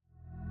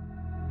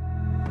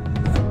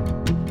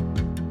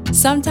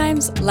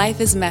Sometimes life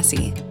is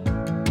messy.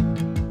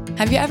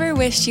 Have you ever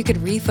wished you could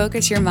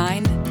refocus your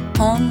mind,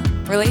 home,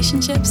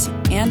 relationships,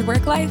 and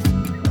work life?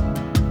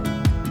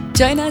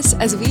 Join us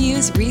as we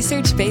use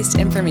research-based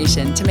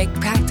information to make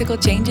practical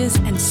changes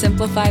and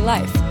simplify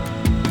life.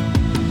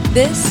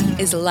 This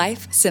is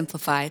Life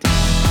Simplified.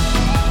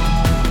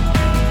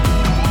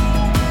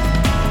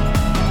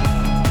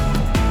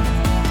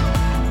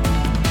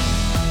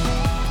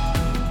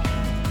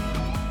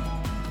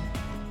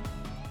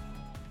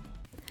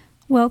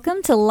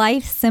 Welcome to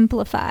Life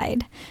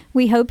Simplified.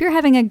 We hope you're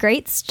having a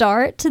great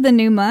start to the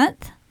new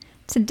month.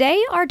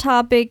 Today, our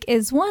topic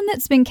is one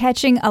that's been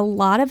catching a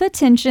lot of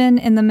attention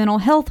in the mental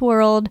health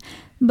world,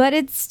 but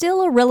it's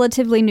still a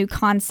relatively new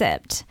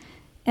concept,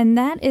 and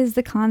that is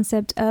the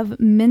concept of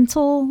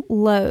mental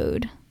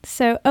load.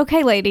 So,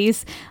 okay,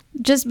 ladies,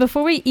 just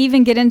before we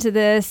even get into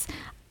this,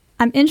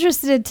 I'm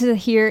interested to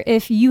hear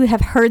if you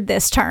have heard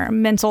this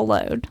term, mental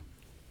load.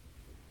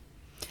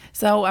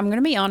 So I'm going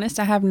to be honest,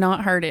 I have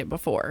not heard it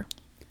before.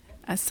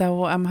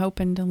 So I'm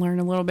hoping to learn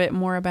a little bit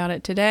more about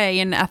it today.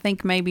 And I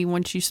think maybe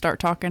once you start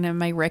talking, I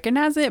may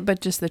recognize it,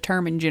 but just the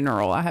term in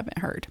general, I haven't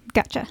heard.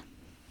 Gotcha.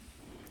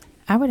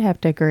 I would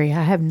have to agree.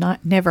 I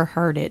have never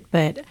heard it,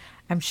 but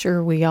I'm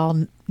sure we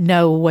all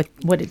know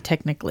what it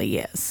technically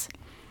is.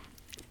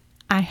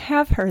 I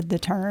have heard the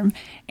term,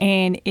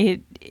 and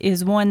it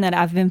is one that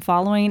I've been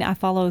following. I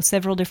follow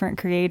several different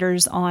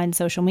creators on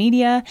social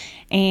media,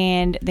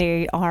 and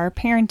they are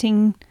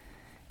parenting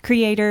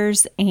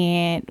creators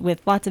and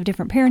with lots of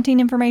different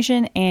parenting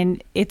information,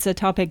 and it's a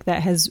topic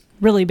that has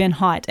really been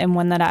hot and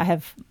one that I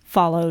have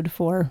followed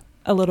for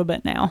a little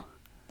bit now.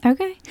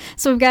 Okay,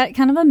 so we've got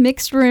kind of a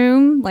mixed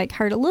room, like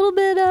heard a little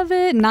bit of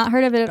it, not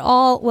heard of it at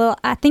all. Well,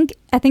 I think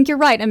you're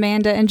right,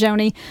 Amanda and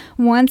Joni.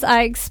 Once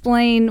I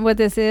explain what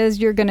this is,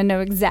 you're going to know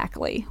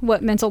exactly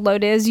what mental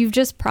load is. You've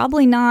just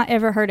probably not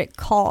ever heard it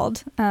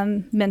called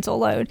mental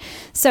load.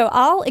 So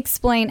I'll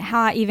explain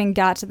how I even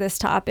got to this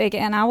topic,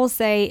 and I will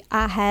say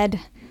I had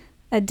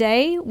a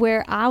day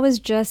where I was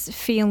just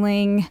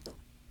feeling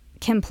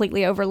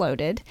completely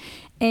overloaded.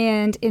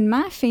 And in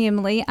my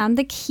family, I'm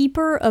the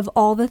keeper of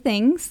all the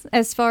things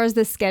as far as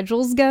the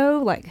schedules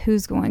go, like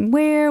who's going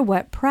where,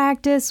 what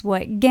practice,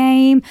 what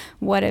game,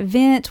 what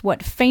event,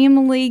 what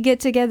family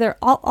get together,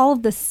 all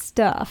of the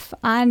stuff.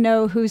 I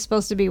know who's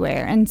supposed to be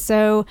where. And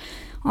so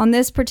on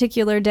this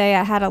particular day,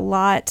 I had a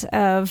lot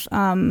of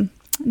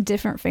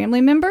different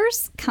family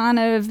members kind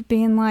of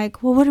being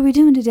like, well, what are we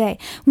doing today?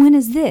 When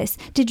is this?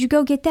 Did you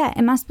go get that?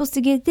 Am I supposed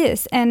to get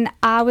this? And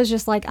I was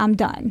just like, I'm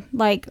done.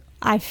 Like,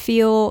 I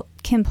feel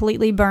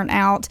completely burnt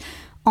out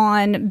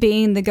on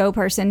being the go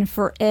person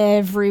for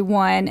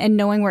everyone and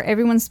knowing where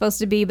everyone's supposed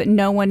to be, but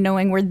no one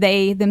knowing where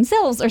they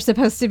themselves are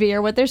supposed to be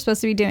or what they're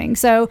supposed to be doing.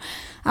 So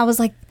I was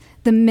like,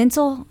 the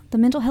mental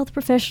health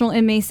professional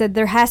in me said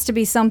there has to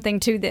be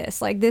something to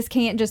this. Like, this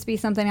can't just be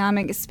something I'm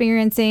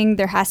experiencing.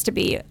 There has to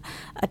be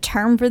a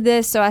term for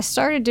this. So I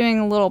started doing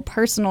a little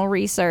personal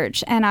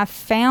research, and I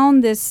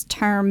found this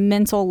term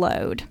mental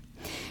load.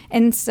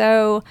 And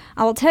so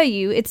I will tell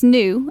you, it's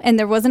new, and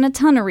there wasn't a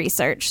ton of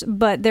research,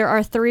 but there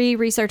are 3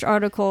 research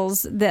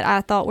articles that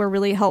I thought were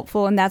really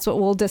helpful, and that's what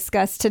we'll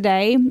discuss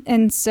today.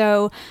 And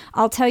so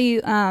I'll tell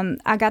you,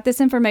 I got this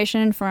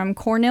information from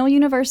Cornell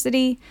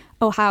University,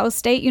 Ohio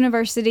State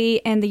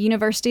University, and the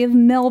University of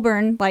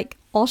Melbourne, like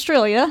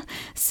Australia.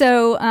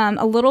 So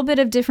a little bit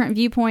of different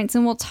viewpoints,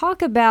 and we'll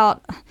talk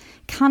about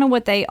kind of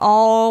what they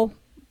all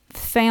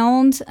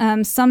found.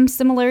 Some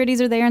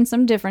similarities are there and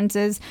some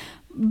differences.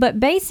 But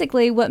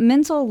basically, what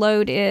mental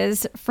load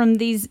is from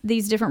these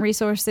different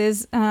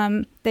resources,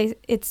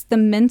 it's the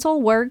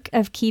mental work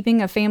of keeping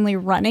a family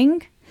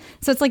running.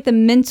 So it's like the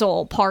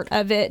mental part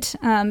of it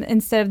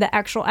instead of the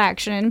actual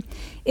action.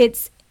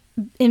 It's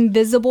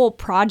invisible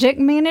project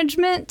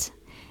management,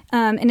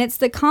 and it's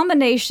the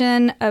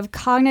combination of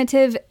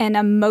cognitive and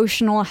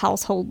emotional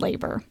household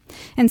labor.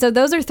 And so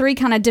those are 3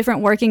 kind of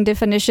different working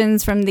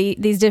definitions from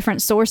these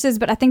different sources,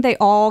 but I think they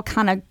all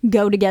kind of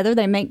go together.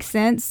 They make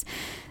sense.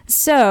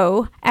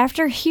 So,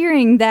 after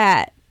hearing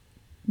that,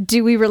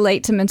 do we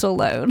relate to mental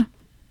load?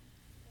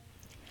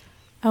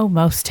 Oh,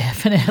 most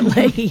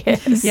definitely,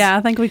 yes. Yeah,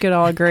 I think we could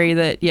all agree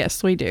that,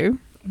 yes, we do.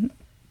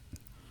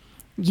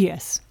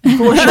 Yes.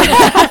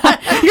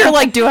 You're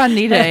like, do I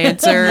need an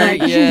answer?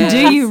 Yes.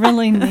 Do you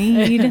really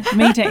need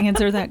me to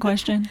answer that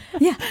question?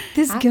 Yeah,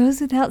 this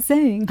goes without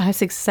saying. I was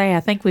going to say, I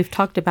think we've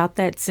talked about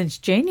that since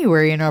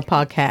January in our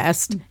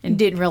podcast and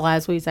didn't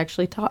realize we was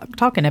actually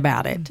talking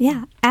about it.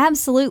 Yeah,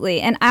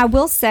 absolutely. And I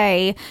will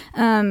say,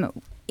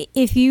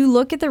 if you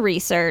look at the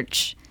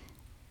research,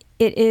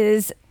 it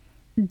is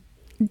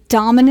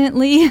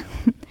dominantly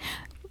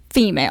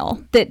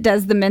female that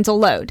does the mental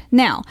load.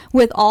 Now,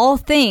 with all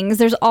things,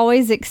 there's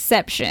always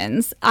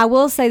exceptions. I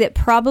will say that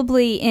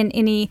probably in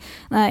any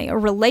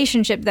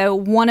relationship, though,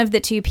 one of the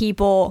two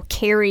people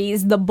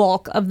carries the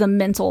bulk of the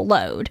mental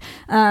load.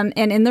 And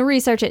in the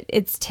research,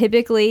 it's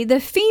typically the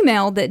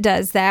female that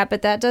does that,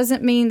 but that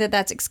doesn't mean that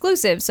that's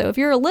exclusive. So if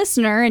you're a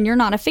listener and you're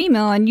not a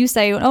female and you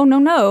say, oh,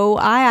 no,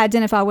 I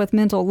identify with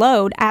mental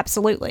load,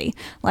 absolutely.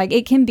 Like,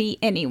 it can be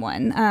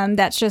anyone.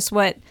 That's just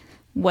what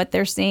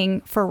they're seeing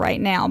for right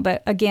now.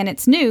 But again,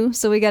 it's new,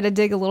 so we got to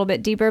dig a little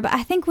bit deeper. But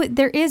I think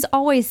there is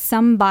always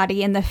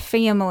somebody in the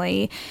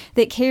family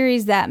that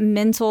carries that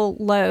mental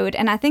load.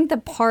 And I think the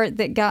part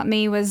that got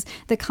me was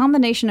the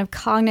combination of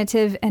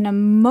cognitive and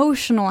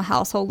emotional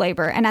household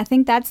labor. And I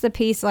think that's the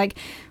piece, like,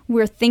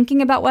 we're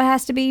thinking about what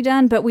has to be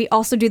done, but we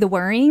also do the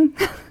worrying.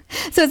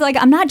 So it's like,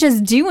 I'm not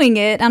just doing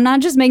it. I'm not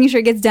just making sure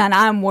it gets done.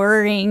 I'm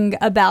worrying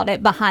about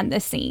it behind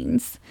the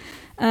scenes.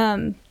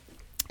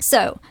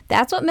 So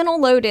that's what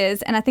mental load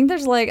is. And I think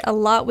there's like a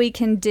lot we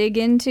can dig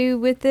into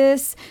with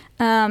this.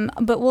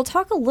 But we'll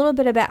talk a little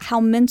bit about how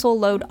mental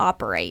load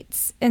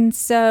operates. And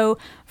so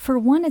for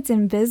one, it's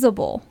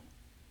invisible.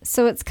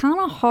 So it's kind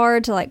of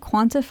hard to like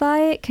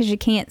quantify it because you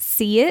can't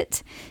see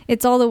it.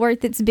 It's all the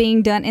work that's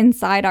being done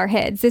inside our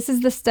heads. This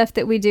is the stuff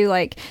that we do.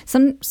 Like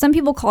some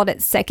people called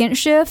it second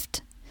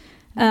shift.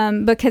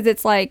 Because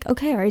it's like,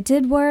 okay, I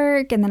did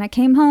work and then I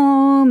came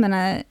home and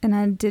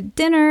I did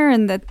dinner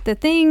and the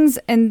things,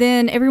 and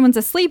then everyone's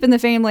asleep in the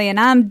family and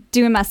I'm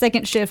doing my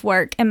second shift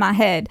work in my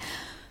head.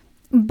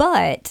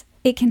 But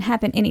it can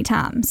happen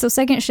anytime. So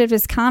second shift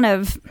is kind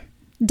of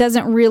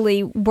doesn't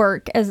really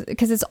work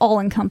because it's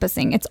all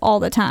encompassing. It's all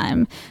the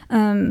time.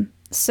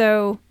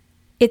 So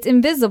it's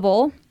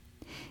invisible.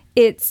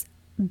 It's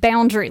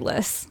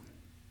boundaryless.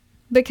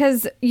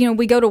 Because,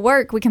 we go to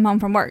work, we come home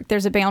from work,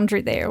 there's a boundary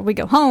there. We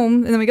go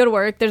home, and then we go to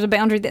work, there's a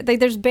boundary there.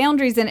 There's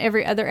boundaries in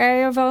every other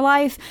area of our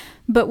life,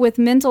 but with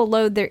mental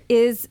load, there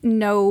is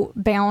no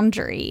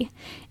boundary.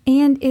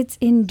 And it's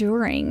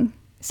enduring,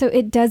 so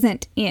it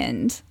doesn't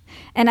end.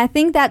 And I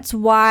think that's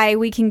why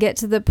we can get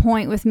to the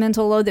point with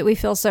mental load that we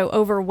feel so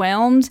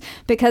overwhelmed,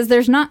 because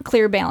there's not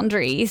clear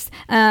boundaries.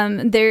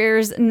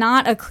 There's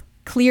not a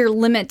clear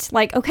limit,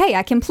 like, okay,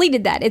 I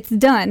completed that, it's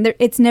done.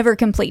 It's never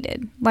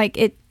completed. Like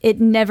it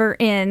never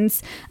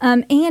ends.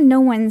 And no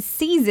one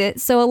sees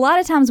it. So a lot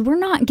of times we're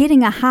not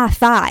getting a high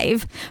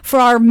five for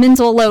our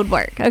mental load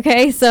work.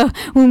 Okay. So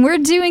when we're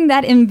doing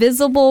that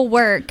invisible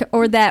work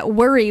or that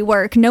worry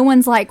work, no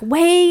one's like,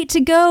 way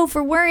to go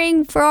for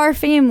worrying for our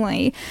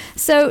family.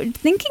 So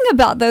thinking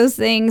about those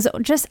things,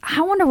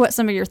 I wonder what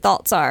some of your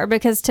thoughts are,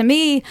 because to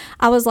me,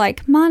 I was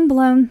like, mind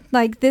blown.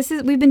 Like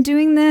we've been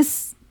doing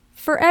this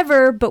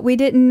forever, but we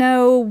didn't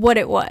know what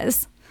it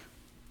was.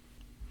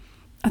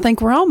 I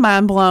think we're all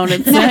mind blown,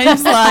 it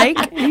seems like.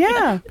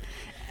 Yeah.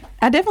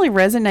 I definitely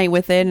resonate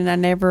with it, and I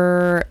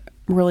never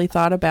really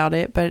thought about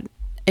it, but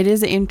it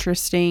is an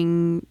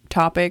interesting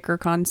topic or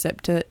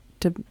concept to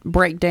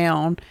break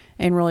down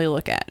and really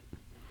look at.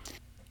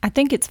 I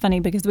think it's funny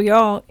because we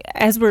all,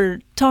 as we're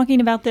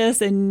talking about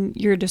this and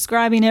you're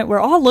describing it, we're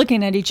all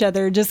looking at each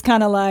other just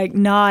kind of like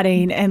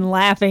nodding and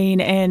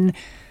laughing and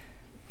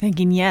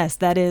thinking, yes,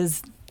 that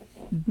is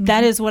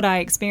what I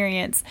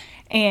experience.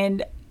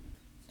 And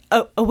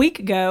a week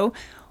ago,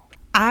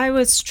 I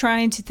was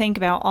trying to think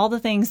about all the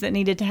things that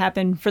needed to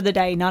happen for the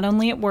day, not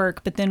only at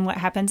work, but then what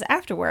happens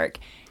after work.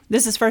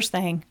 This is first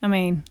thing. I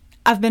mean,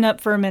 I've been up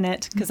for a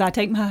minute because I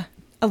take my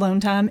alone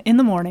time in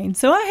the morning.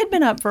 So I had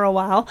been up for a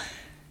while.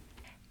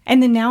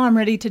 And then now I'm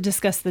ready to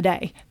discuss the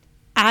day.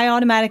 I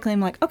automatically am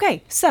like,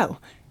 okay, so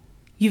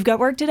you've got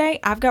work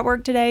today. I've got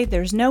work today.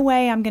 There's no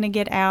way I'm going to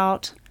get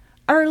out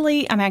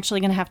early. I'm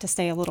actually going to have to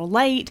stay a little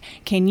late.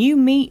 Can you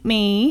meet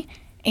me?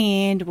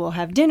 And we'll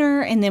have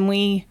dinner, and then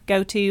we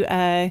go to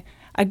a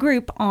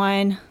group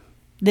on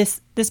this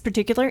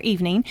particular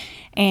evening.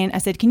 And I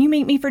said, can you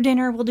meet me for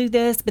dinner? We'll do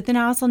this, but then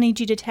I also need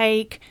you to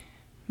take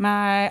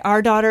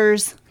our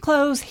daughter's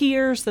clothes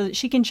here so that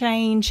she can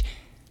change.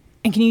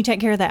 And can you take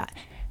care of that?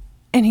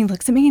 And he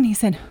looks at me and he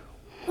said,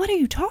 what are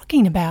you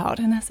talking about?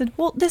 And I said,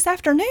 well, this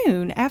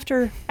afternoon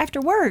after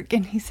work.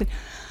 And he said,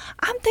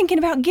 I'm thinking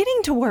about getting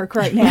to work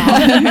right now.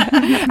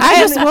 I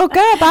just woke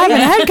up. I haven't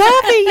had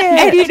coffee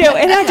yet.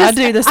 And I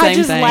do the same I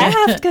just thing.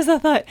 laughed because I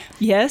thought,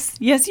 yes,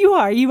 you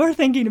are. You are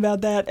thinking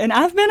about that. And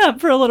I've been up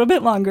for a little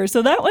bit longer.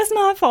 So that was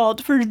my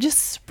fault for just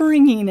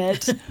springing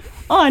it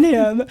on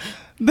him.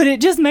 But it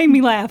just made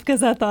me laugh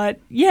because I thought,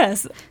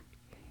 yes,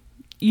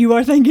 you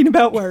are thinking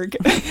about work.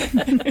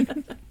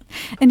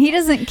 And he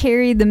doesn't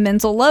carry the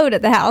mental load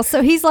at the house.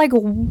 So he's like,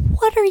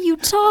 what are you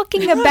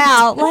talking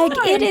about? Like,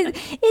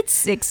 it's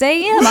 6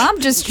 a.m. I'm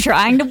just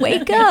trying to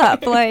wake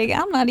up. Like,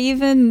 I'm not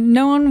even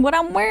knowing what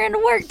I'm wearing to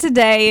work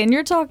today. And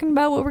you're talking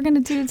about what we're going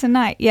to do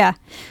tonight. Yeah.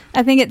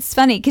 I think it's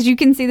funny because you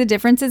can see the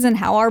differences in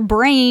how our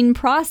brain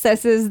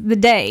processes the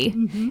day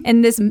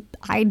and this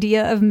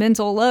idea of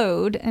mental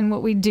load and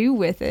what we do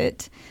with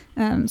it.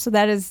 So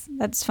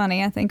that's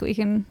funny. I think we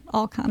can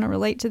all kind of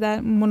relate to that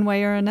in one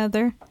way or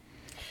another.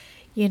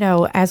 You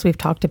know, as we've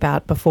talked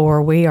about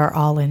before, we are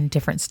all in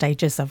different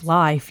stages of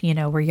life, you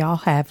know, where y'all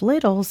have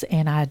littles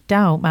and I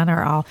don't. Mine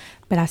are all,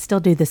 but I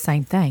still do the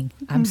same thing.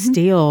 I'm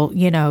still,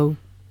 you know,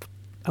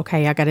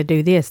 okay, I got to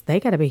do this. They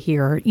got to be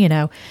here, you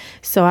know.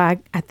 So I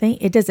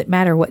think it doesn't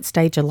matter what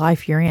stage of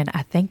life you're in.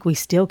 I think we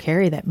still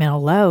carry that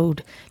mental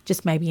load,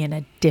 just maybe in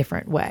a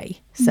different way.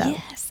 So.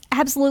 Yes,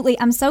 absolutely.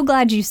 I'm so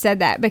glad you said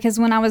that, because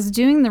when I was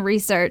doing the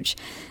research,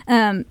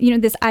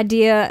 this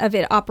idea of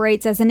it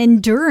operates as an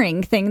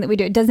enduring thing that we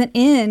do. It doesn't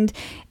end.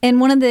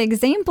 And one of the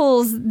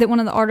examples that one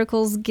of the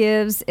articles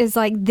gives is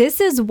like, this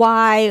is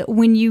why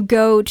when you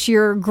go to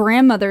your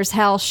grandmother's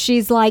house,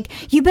 she's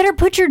like, you better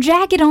put your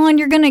jacket on.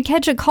 You're going to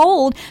catch a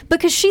cold,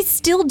 because she's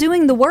still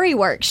doing the worry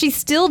work. She's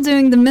still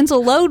doing the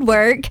mental load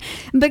work,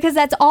 because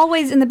that's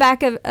always in the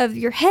back of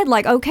your head.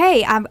 Like,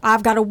 okay,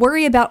 I've got to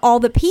worry about all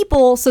the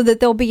people so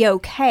that they'll be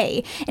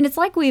okay. And it's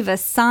like we've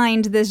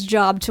assigned this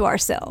job to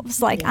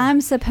ourselves. Like, I'm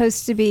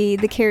supposed to be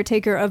the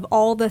caretaker of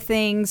all the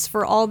things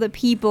for all the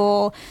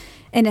people.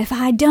 And if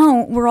I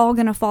don't, we're all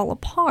going to fall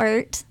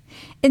apart.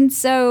 And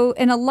so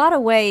in a lot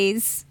of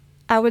ways,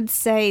 I would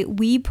say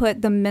we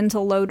put the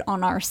mental load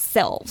on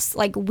ourselves.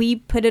 Like, we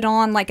put it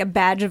on like a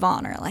badge of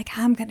honor. Like,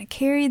 I'm going to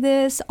carry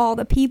this. All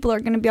the people are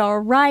going to be all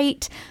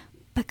right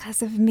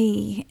because of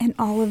me and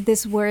all of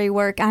this worry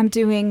work I'm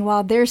doing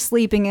while they're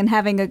sleeping and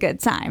having a good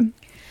time.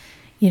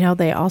 You know,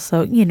 they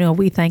also, you know,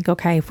 we think,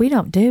 okay, if we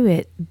don't do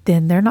it,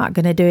 then they're not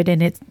going to do it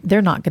and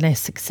they're not going to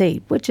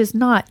succeed, which is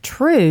not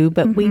true,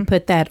 but we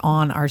put that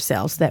on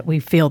ourselves that we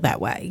feel that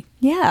way.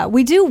 Yeah,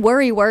 we do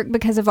worry work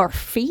because of our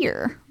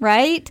fear,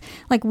 right?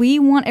 Like, we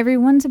want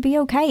everyone to be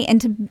okay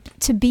and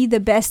to be the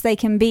best they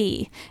can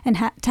be and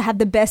to have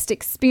the best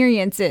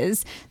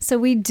experiences. So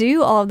we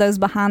do all of those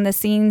behind the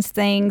scenes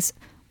things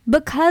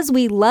because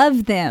we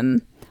love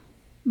them,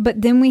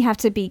 but then we have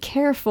to be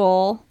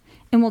careful.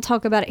 And we'll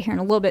talk about it here in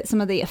a little bit,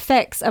 some of the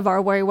effects of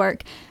our worry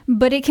work,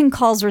 but it can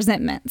cause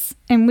resentments.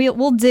 And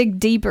we'll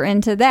dig deeper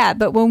into that.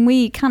 But when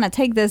we kind of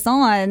take this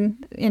on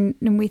and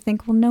we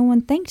think, well, no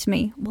one thanked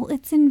me. Well,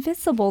 it's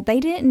invisible. They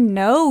didn't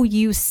know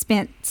you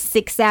spent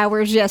 6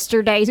 hours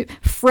yesterday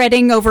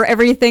fretting over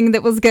everything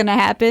that was going to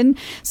happen.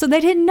 So they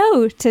didn't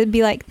know to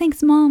be like,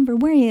 thanks, Mom, for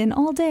worrying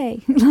all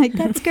day. Like,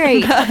 that's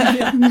great.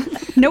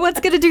 No one's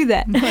going to do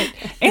that. Right.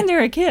 And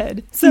they're a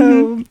kid.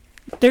 So...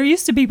 They're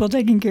used to people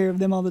taking care of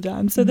them all the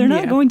time, so they're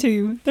not going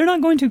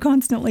to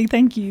constantly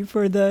thank you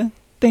for the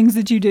things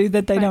that you do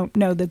that they don't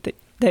know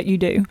that you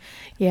do.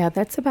 Yeah,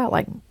 that's about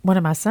like one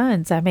of my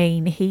sons. I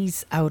mean,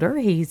 he's older.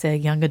 He's a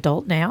young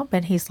adult now,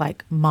 but he's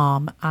like,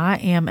 Mom, I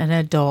am an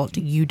adult.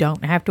 You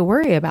don't have to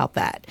worry about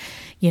that.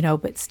 You know,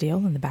 but still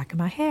in the back of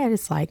my head,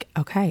 it's like,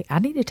 okay, I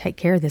need to take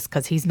care of this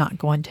because he's not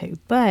going to.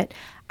 But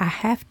I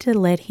have to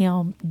let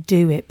him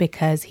do it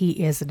because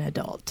he is an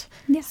adult.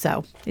 Yeah.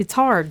 So it's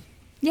hard.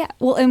 Yeah,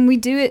 well, and we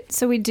do it,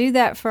 so we do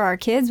that for our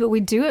kids, but we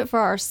do it for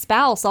our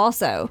spouse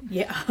also.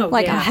 Yeah.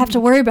 I have to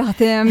worry about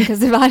them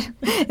because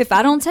if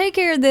I don't take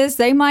care of this,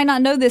 they might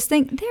not know this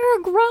thing.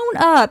 They're grown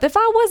up. If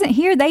I wasn't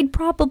here, they'd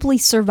probably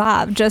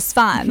survive just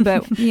fine.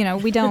 But,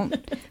 we don't,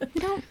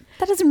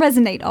 that doesn't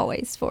resonate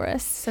always for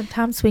us.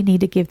 Sometimes we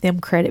need to give them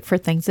credit for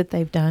things that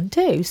they've done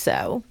too,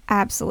 so.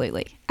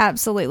 Absolutely.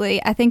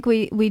 I think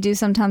we do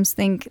sometimes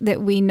think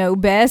that we know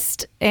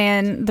best,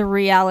 and the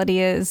reality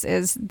is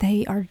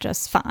they are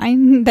just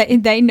fine.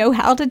 They know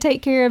how to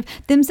take care of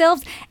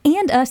themselves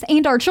and us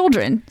and our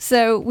children.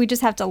 So we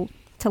just have to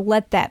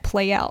let that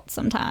play out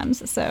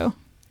sometimes. So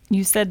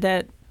you said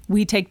that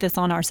we take this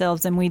on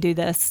ourselves and we do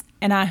this,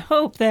 and I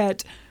hope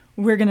that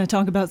we're going to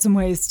talk about some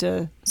ways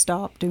to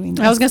stop doing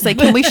this. I was going to say,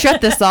 can we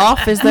shut this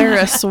off? Is there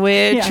a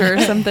switch or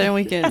something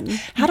we can...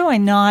 How do I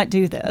not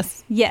do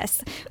this?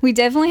 Yes, we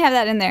definitely have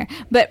that in there.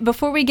 But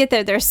before we get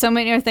there, there's so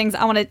many other things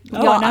I want to...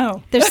 I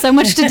know. There's so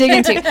much to dig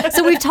into.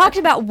 So we've talked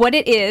about what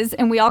it is,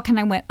 and we all kind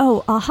of went,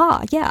 oh,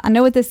 aha, yeah, I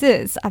know what this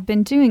is. I've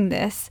been doing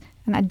this,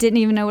 and I didn't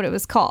even know what it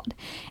was called.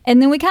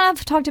 And then we kind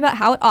of talked about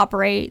how it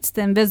operates,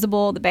 the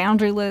invisible, the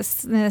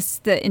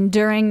boundarylessness, the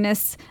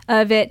enduringness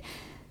of it.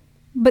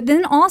 But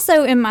then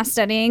also in my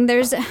studying,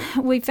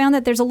 we found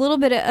that there's a little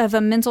bit of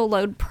a mental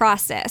load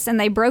process, and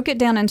they broke it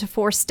down into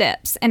 4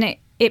 steps, and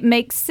it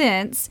makes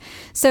sense.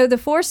 So the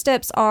 4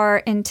 steps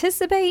are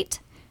anticipate,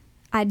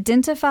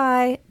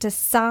 identify,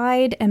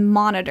 decide, and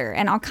monitor.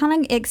 And I'll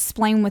kind of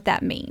explain what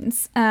that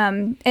means.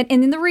 And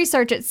in the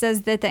research, it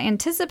says that the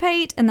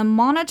anticipate and the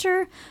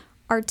monitor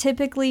are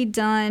typically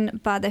done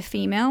by the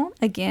female.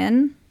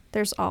 Again,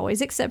 there's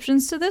always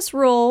exceptions to this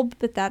rule,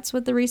 but that's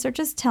what the research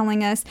is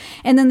telling us.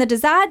 And then the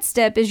decide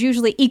step is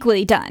usually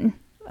equally done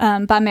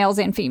by males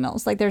and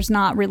females. Like, there's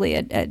not really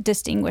a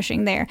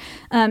distinguishing there.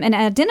 And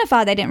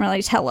identify, they didn't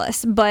really tell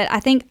us, but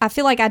I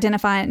feel like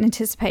identify and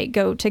anticipate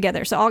go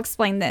together. So I'll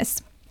explain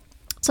this.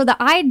 So So the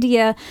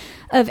idea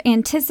of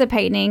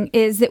anticipating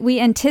is that we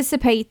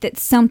anticipate that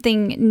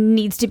something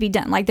needs to be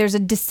done. Like there's a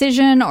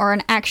decision or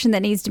an action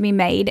that needs to be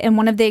made. And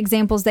one of the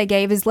examples they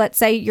gave is, let's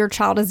say your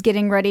child is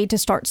getting ready to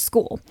start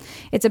school.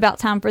 It's about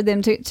time for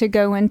them to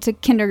go into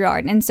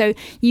kindergarten. And so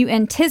you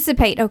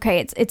anticipate, okay,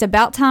 it's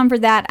about time for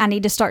that. I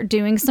need to start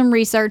doing some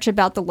research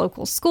about the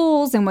local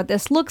schools and what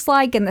this looks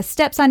like and the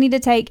steps I need to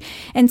take.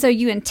 And so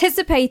you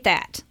anticipate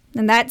that.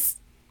 And that's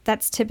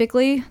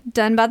typically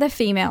done by the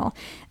female.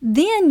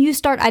 Then you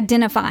start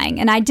identifying,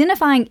 and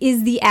identifying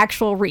is the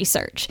actual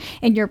research.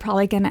 And you're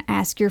probably going to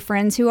ask your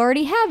friends who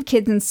already have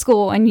kids in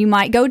school, and you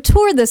might go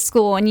tour the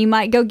school, and you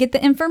might go get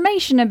the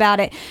information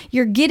about it.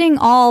 You're getting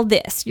all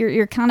this.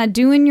 You're kind of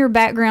doing your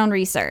background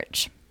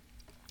research.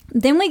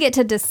 Then we get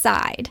to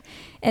decide.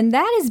 And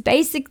that is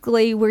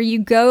basically where you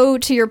go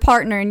to your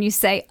partner and you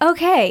say,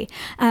 okay,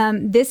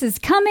 this is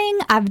coming.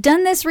 I've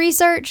done this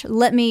research.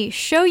 Let me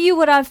show you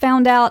what I've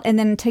found out. And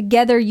then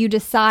together you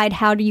decide,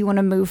 how do you want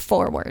to move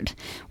forward?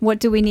 What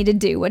do we need to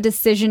do? What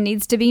decision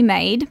needs to be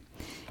made?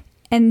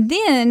 And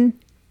then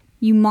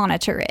you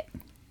monitor it.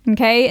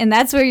 Okay, and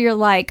that's where you're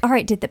like, all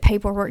right, did the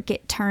paperwork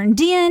get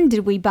turned in?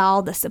 Did we buy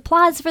all the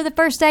supplies for the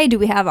first day? Do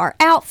we have our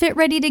outfit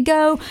ready to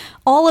go?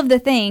 All of the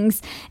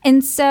things.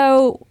 And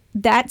so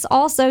that's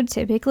also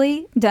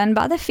typically done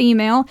by the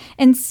female.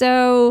 And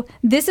so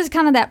this is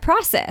kind of that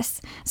process.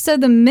 So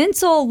the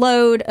mental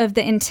load of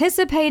the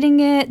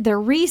anticipating it, the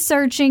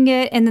researching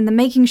it, and then the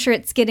making sure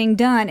it's getting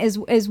done is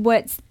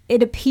what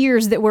it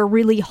appears that we're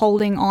really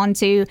holding on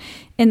to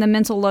in the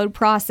mental load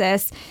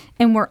process.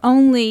 And we're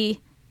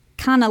only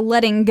kind of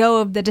letting go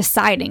of the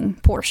deciding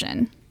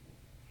portion.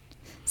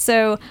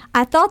 So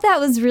I thought that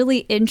was really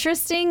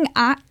interesting.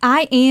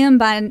 I am,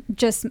 by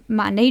just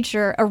my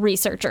nature, a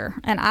researcher,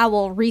 and I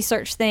will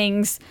research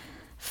things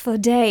for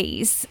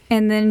days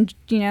and then,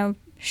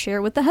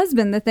 share with the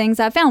husband the things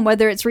I found,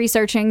 whether it's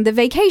researching the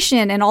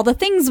vacation and all the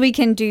things we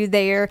can do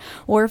there,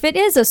 or if it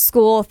is a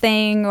school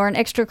thing or an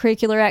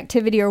extracurricular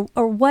activity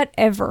or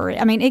whatever.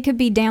 I mean, it could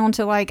be down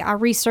to like, I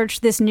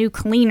researched this new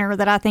cleaner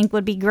that I think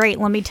would be great.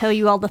 Let me tell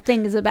you all the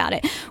things about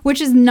it, which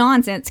is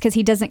nonsense because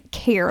he doesn't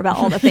care about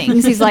all the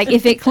things. He's like,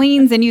 if it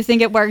cleans and you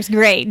think it works,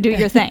 great, do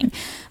your thing.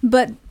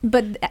 But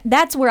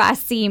that's where I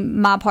see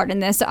my part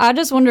in this. So I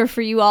just wonder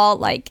for you all,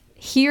 like,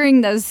 hearing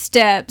those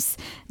steps,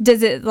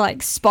 does it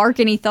like spark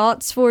any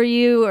thoughts for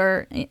you?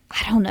 Or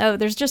I don't know,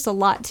 there's just a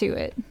lot to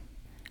it.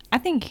 I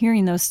think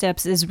hearing those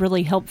steps is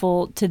really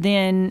helpful to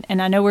then,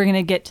 and I know we're going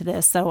to get to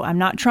this, so I'm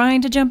not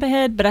trying to jump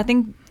ahead, but I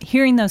think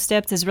hearing those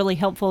steps is really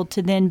helpful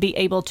to then be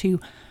able to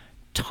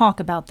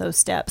talk about those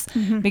steps.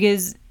 Mm-hmm.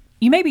 Because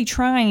you may be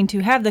trying to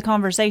have the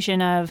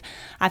conversation of,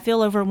 I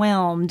feel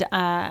overwhelmed,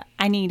 I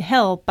need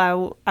help,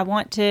 I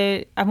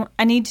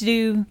need to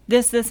do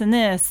this, and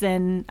this,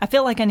 and I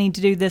feel like I need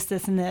to do this,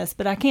 and this,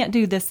 but I can't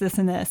do this,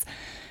 and this.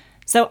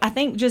 So I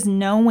think just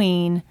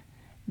knowing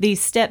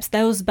these steps,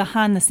 those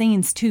behind the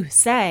scenes to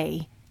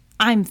say,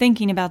 I'm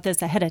thinking about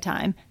this ahead of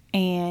time,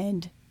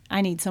 and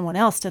I need someone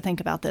else to think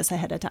about this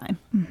ahead of time.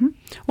 Mm-hmm.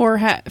 Or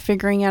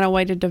figuring out a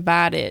way to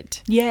divide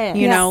it. Yeah.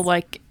 You know,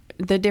 like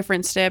the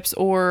different steps,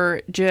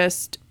 or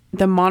just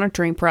the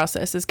monitoring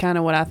process is kind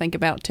of what I think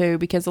about too,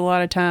 because a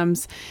lot of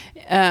times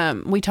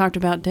we talked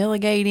about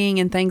delegating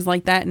and things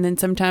like that, and then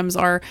sometimes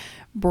our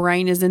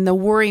brain is in the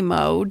worry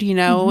mode.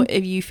 Mm-hmm.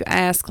 If you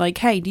ask like,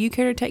 hey, do you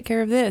care to take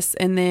care of this?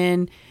 And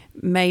then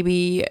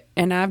maybe,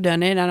 and I've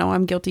done it, I know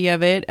I'm guilty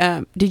of it,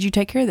 did you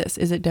take care of this?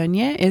 Is it done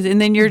yet?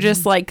 And then you're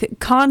just like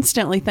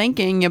constantly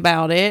thinking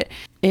about it,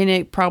 and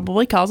it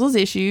probably causes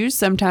issues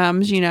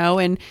sometimes,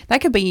 and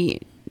that could be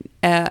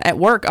at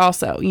work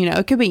also,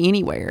 it could be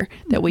anywhere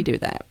that we do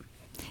that.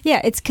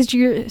 Yeah, it's because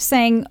you're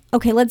saying,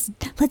 okay, let's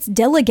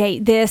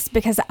delegate this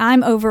because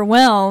I'm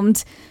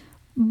overwhelmed,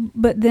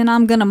 but then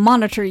I'm going to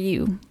monitor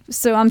you.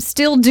 So I'm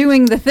still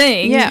doing the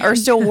thing. Yeah, or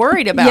still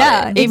worried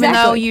about it. Even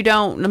exactly. though you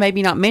don't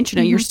maybe not mention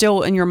it, you're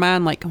still in your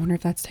mind like, I wonder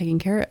if that's taken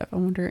care of. I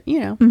wonder,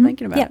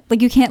 thinking about it. Yeah,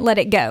 like you can't let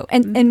it go.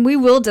 And we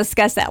will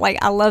discuss that.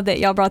 Like, I love that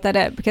y'all brought that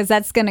up because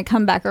that's going to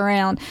come back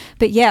around.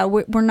 But yeah,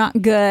 we're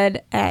not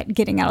good at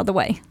getting out of the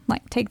way.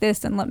 Like, take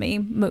this and let me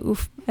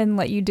move and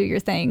let you do your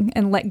thing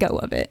and let go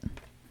of it.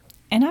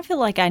 And I feel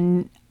like I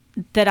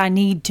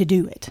need to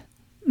do it.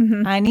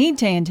 Mm-hmm. I need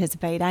to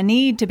anticipate. I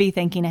need to be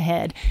thinking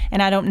ahead.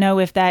 And I don't know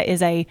if that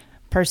is a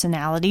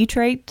personality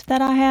trait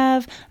that I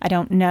have. I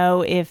don't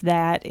know if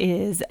that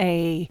is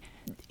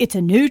it's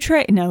a new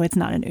trait. No, it's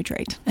not a new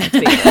trait.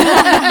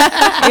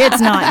 It's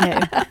not new.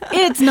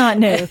 It's not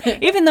new.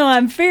 Even though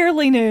I'm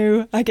fairly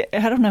new, I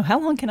don't know. How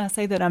long can I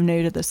say that I'm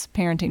new to this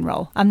parenting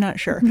role? I'm not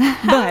sure.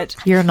 But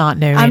you're not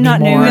new I'm anymore.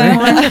 not new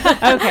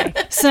anymore. Okay.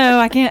 So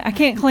I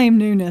can't claim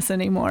newness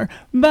anymore.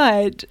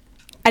 But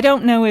I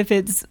don't know if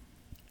it's,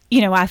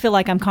 I feel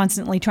like I'm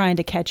constantly trying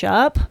to catch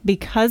up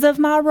because of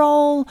my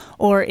role,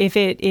 or if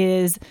it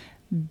is,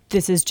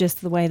 this is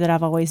just the way that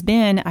I've always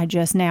been. I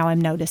just now am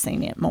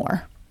noticing it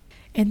more.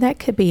 And that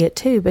could be it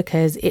too,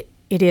 because it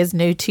is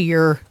new to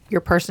your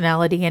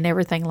personality and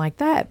everything like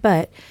that.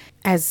 But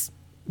as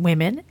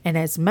women and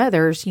as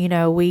mothers,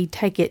 we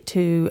take it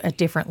to a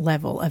different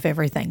level of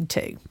everything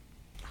too.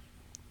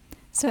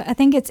 So I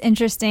think it's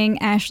interesting,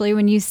 Ashley,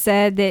 when you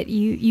said that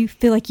you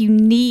feel like you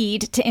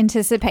need to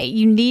anticipate,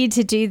 you need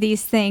to do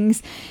these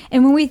things.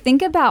 And when we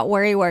think about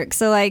worry work,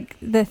 so like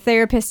the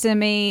therapist in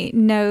me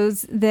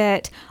knows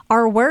that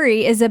our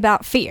worry is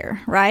about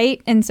fear,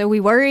 right? And so we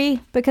worry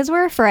because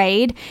we're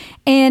afraid.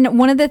 And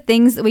one of the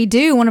things that we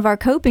do, one of our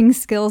coping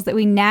skills that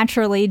we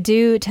naturally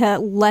do to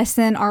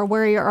lessen our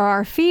worry or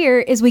our fear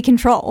is we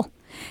control.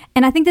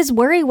 And I think this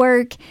worry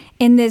work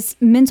and this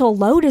mental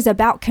load is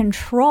about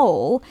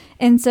control.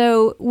 And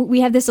so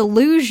we have this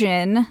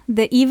illusion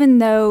that even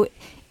though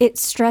it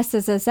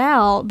stresses us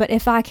out, but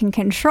if I can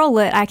control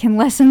it, I can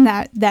lessen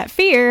that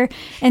fear.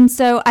 And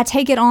so I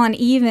take it on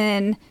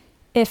even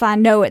if I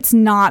know it's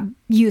not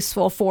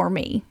useful for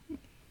me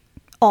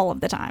all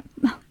of the time.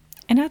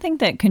 And I think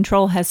that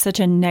control has such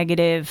a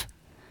negative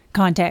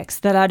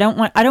context that I don't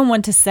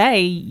want to say,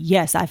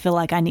 yes, I feel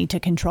like I need to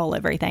control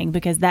everything,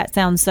 because that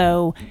sounds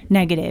so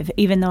negative,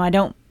 even though I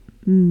don't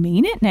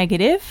mean it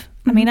negative.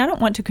 I mean, I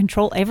don't want to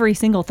control every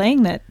single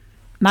thing that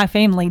my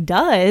family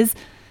does.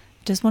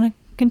 Just want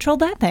to control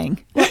that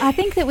thing. Well, I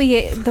think that we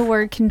get the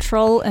word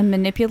control and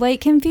manipulate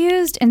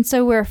confused. And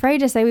so we're afraid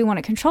to say we want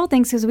to control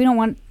things because we don't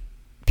want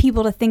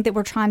people to think that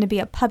we're trying to be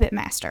a puppet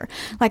master.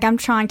 Like I'm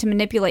trying to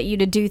manipulate you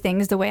to do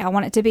things the way I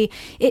want it to be.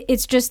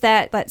 It's just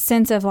that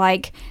sense of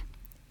like,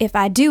 if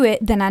I do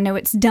it, then I know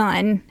it's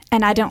done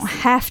and I don't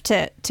have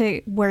to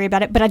worry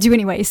about it, but I do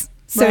anyways.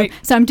 So, right.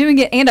 So I'm doing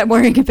it and I'm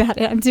worrying about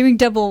it. I'm doing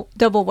double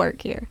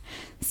work here.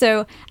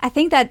 So I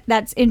think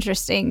that's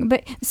interesting.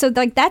 But so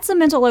like that's a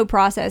mental load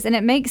process, and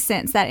it makes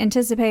sense that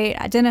anticipate,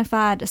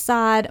 identify,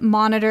 decide,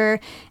 monitor.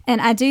 And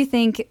I do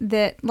think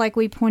that, like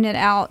we pointed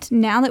out,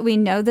 now that we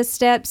know the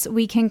steps,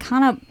 we can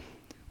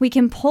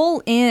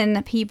pull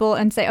in people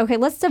and say, okay,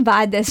 let's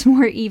divide this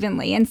more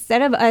evenly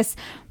instead of us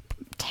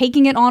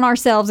taking it on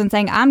ourselves and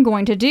saying, I'm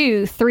going to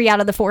do 3 out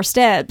of the 4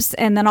 steps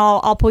and then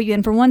I'll pull you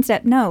in for 1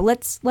 step. No,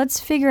 let's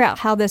figure out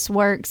how this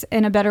works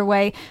in a better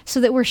way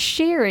so that we're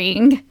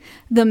sharing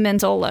the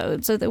mental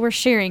load, so that we're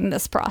sharing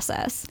this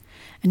process.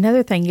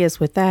 Another thing is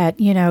with that,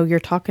 you're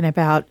talking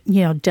about,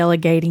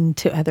 delegating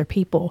to other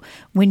people.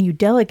 When you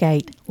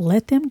delegate,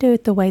 let them do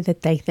it the way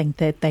that they think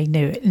that they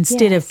knew it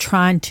instead of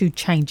trying to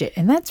change it.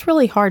 And that's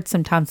really hard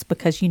sometimes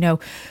because,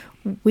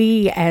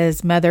 we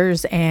as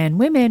mothers and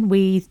women,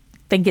 we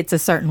think it's a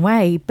certain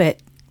way, but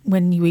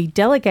when we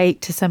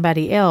delegate to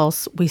somebody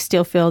else, we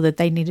still feel that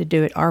they need to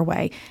do it our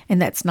way,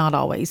 and that's not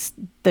always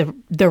the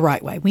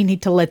right way. We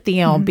need to let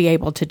them be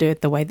able to do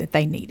it the way that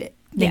they need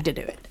to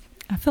do it.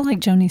 I feel like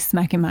Joni's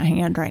smacking my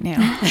hand right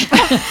now.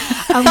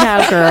 Oh,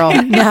 no, girl.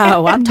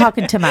 No, I'm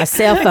talking to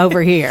myself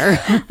over here.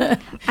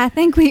 I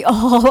think we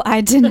all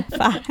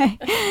identify,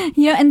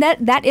 and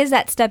that is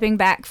that stepping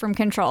back from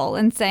control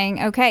and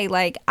saying, okay,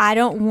 like I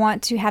don't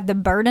want to have the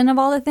burden of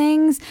all the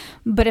things,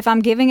 but if I'm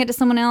giving it to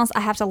someone else,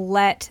 I have to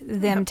let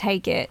them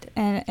take it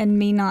and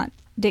me not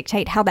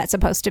dictate how that's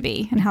supposed to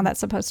be and how that's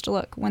supposed to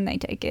look when they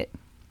take it.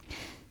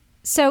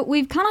 So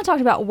we've kind of talked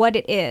about what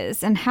it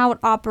is and how it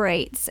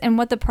operates and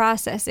what the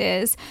process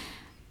is.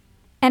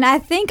 And I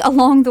think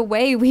along the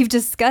way, we've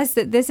discussed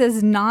that this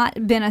has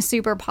not been a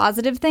super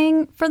positive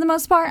thing for the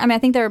most part. I mean, I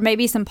think there may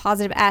be some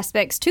positive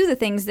aspects to the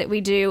things that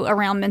we do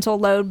around mental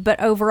load,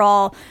 but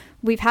overall,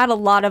 we've had a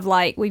lot of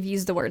we've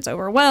used the words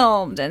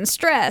overwhelmed and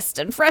stressed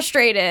and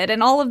frustrated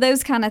and all of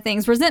those kind of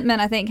things. Resentment,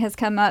 I think, has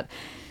come up.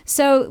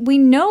 So we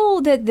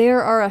know that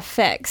there are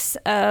effects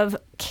of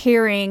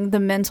carrying the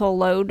mental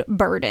load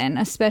burden,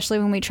 especially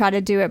when we try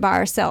to do it by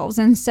ourselves.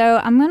 And so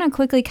I'm going to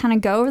quickly kind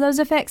of go over those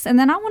effects. And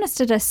then I want us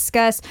to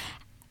discuss,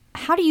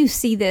 how do you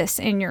see this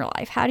in your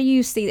life? How do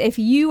you see, if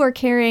you are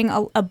carrying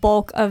a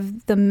bulk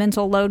of the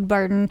mental load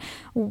burden,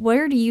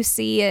 where do you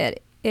see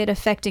it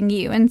affecting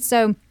you? And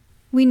so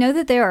we know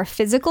that there are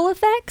physical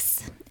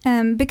effects.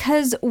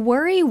 Because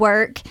worry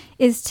work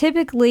is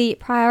typically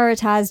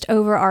prioritized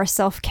over our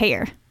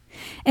self-care.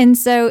 And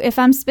so if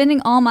I'm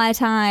spending all my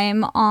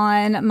time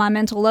on my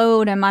mental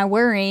load and my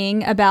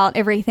worrying about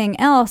everything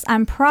else,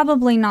 I'm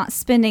probably not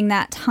spending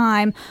that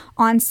time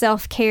on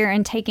self-care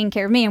and taking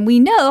care of me. And we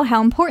know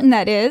how important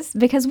that is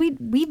because we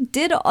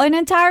did an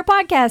entire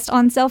podcast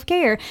on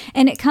self-care,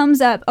 and it comes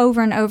up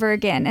over and over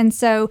again. And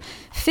so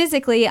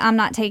physically, I'm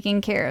not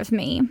taking care of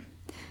me.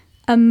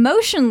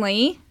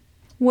 Emotionally,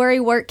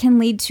 worry work can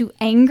lead to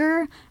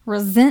anger,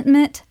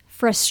 resentment,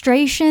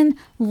 frustration,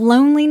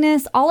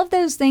 loneliness, all of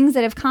those things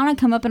that have kind of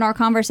come up in our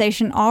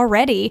conversation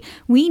already.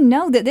 We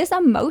know that this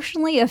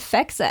emotionally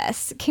affects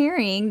us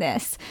carrying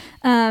this.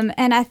 And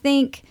I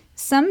think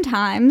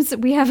sometimes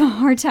we have a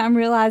hard time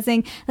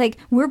realizing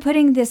we're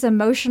putting this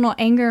emotional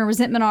anger and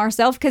resentment on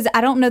ourselves because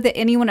I don't know that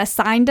anyone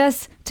assigned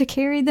us to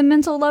carry the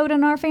mental load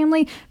in our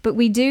family, but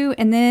we do.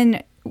 And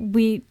then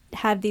we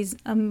have these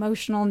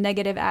emotional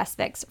negative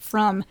aspects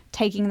from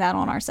taking that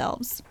on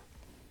ourselves.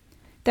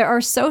 There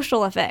are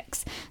social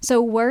effects. So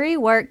worry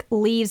work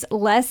leaves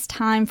less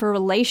time for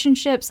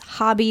relationships,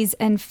 hobbies,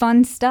 and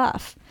fun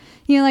stuff.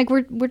 You know, like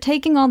we're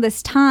taking all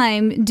this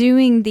time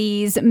doing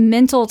these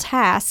mental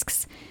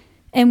tasks,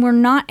 and we're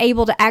not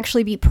able to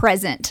actually be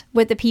present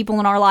with the people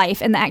in our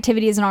life and the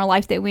activities in our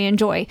life that we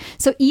enjoy.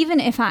 So even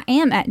if I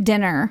am at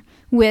dinner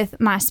with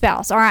my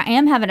spouse, or I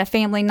am having a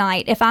family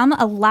night, if I'm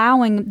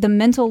allowing the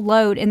mental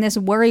load and this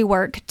worry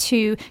work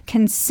to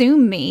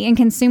consume me and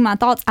consume my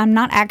thoughts, I'm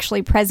not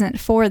actually present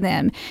for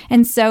them.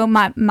 And so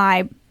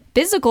my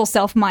physical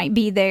self might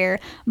be there,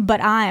 but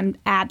I am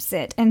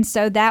absent. And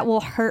so that will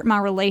hurt my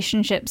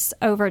relationships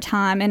over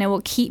time, and it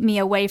will keep me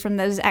away from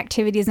those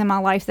activities in my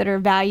life that are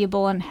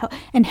valuable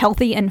and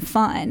healthy and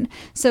fun.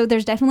 So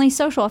there's definitely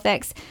social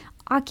effects.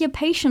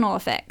 Occupational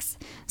effects.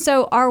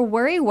 So our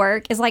worry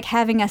work is like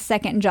having a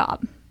second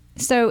job.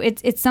 So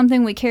it's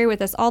something we carry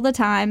with us all the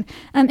time,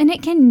 and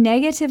it can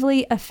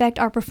negatively affect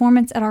our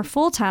performance at our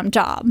full-time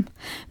job.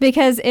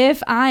 Because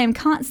if I am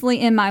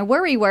constantly in my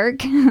worry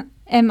work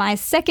and my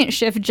second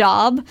shift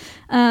job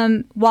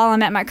while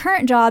I'm at my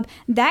current job,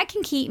 that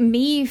can keep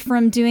me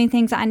from doing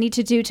things I need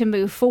to do to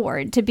move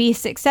forward, to be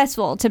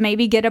successful, to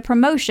maybe get a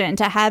promotion,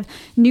 to have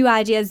new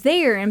ideas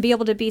there and be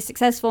able to be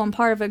successful and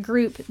part of a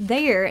group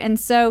there. And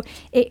so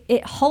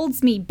it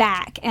holds me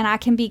back, and I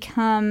can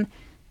become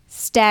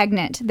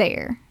stagnant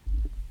there.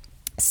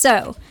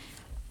 So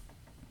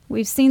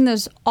we've seen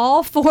those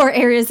all 4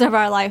 areas of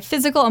our life: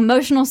 physical,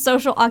 emotional,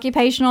 social,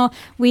 occupational.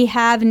 We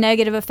have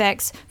negative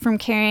effects from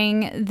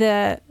carrying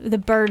the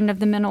burden of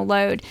the mental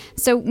load.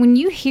 So when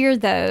you hear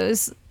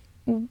those,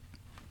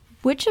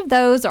 which of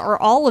those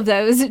or all of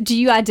those do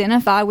you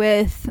identify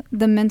with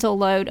the mental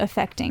load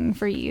affecting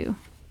for you?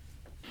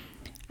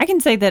 I can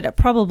say that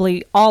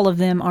probably all of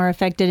them are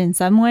affected in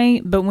some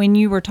way, but when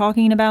you were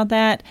talking about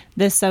that,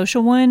 this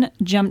social one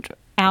jumped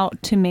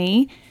out to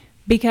me.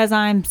 Because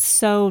I'm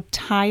so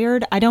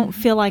tired, I don't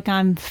feel like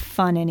I'm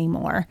fun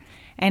anymore.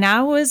 And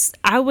I was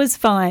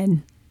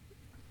fun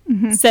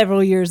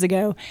several years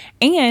ago.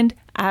 And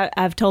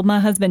I've told my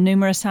husband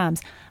numerous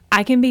times,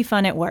 I can be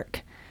fun at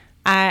work.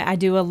 I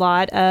do a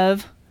lot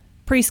of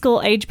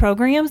preschool age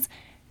programs,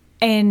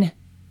 and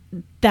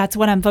that's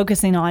what I'm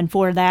focusing on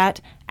for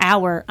that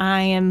hour.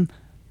 I am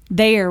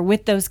there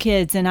with those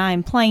kids, and I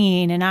am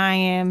playing, and I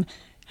am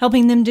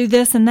helping them do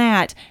this and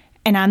that,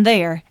 and I'm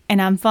there,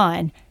 and I'm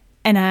fun.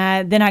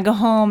 And then I go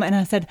home and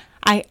I said,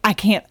 I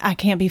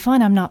can't be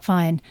fun. I'm not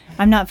fun.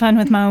 I'm not fun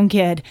with my own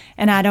kid,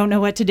 and I don't know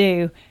what to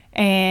do.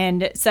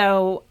 And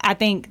so I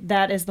think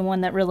that is the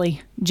one that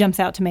really jumps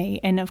out to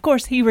me. And of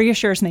course, he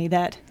reassures me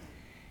that,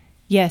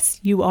 yes,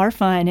 you are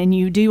fun and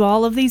you do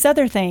all of these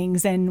other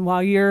things. And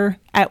while you're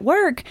at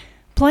work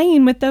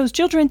playing with those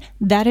children,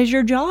 that is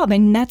your job.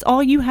 And that's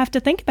all you have to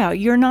think about.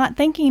 You're not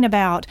thinking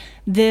about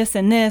this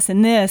and this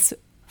and this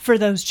for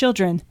those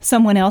children.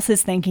 Someone else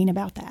is thinking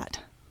about that.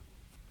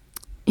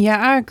 Yeah,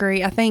 I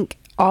agree. I think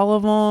all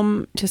of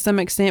them to some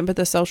extent, but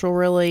the social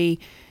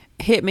really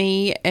hit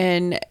me.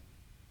 And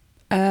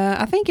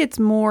I think it's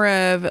more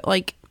of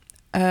like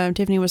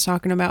Tiffany was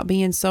talking about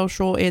being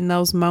social in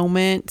those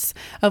moments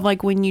of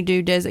like when you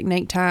do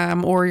designate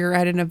time or you're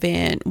at an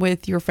event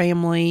with your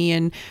family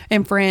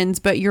and friends,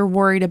 but you're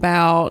worried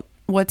about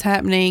what's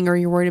happening, or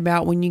you're worried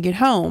about when you get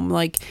home.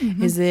 Like,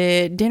 is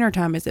it dinner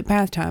time? Is it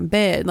bath time?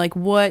 Bed? Like,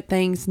 what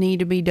things need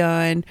to be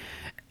done?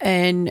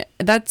 And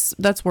that's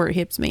where it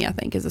hits me, I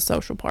think, is the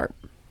social part.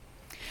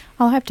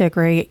 I'll have to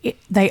agree.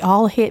 They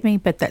all hit me,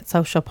 but that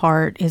social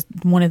part is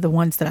one of the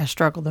ones that I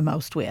struggle the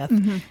most with.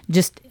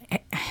 Just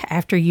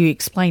after you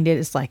explained it,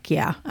 it's like,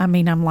 yeah, I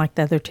mean, I'm like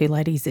the other 2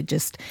 ladies.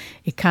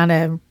 It kind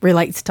of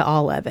relates to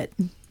all of it.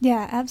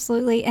 Yeah,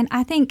 absolutely. And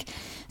I think,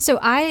 so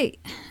I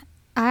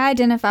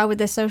identify with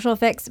the social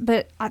effects,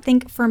 but I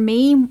think for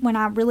me, when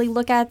I really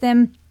look at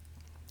them,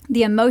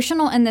 the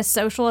emotional and the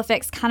social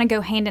effects kind of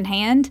go hand in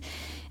hand.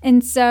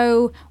 And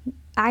so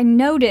I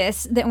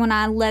notice that when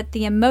I let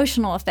the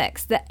emotional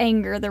effects, the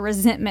anger, the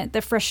resentment,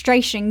 the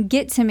frustration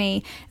get to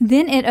me,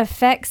 then it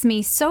affects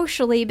me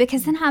socially,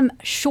 because then I'm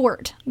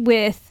short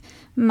with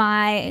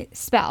my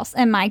spouse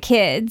and my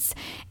kids.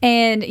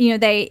 And, you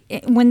know,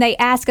 when they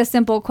ask a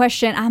simple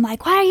question, I'm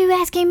like, why are you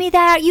asking me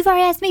that? You've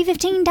already asked me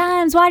 15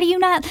 times. Why do you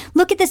not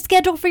look at the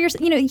schedule for your,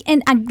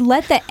 and I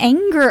let the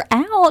anger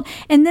out,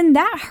 and then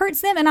that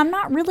hurts them. And I'm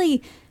not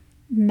really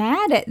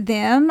mad at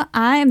them.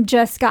 I'm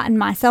just gotten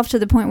myself to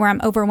the point where I'm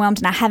overwhelmed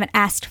and I haven't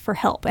asked for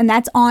help. And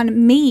that's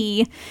on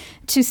me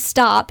to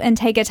stop and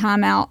take a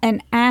time out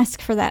and ask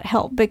for that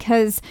help,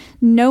 because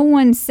no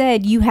one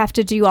said you have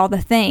to do all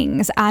the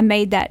things. I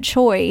made that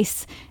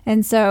choice.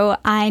 And so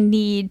I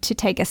need to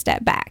take a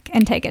step back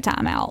and take a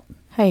time out.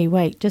 Hey,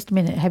 wait, just a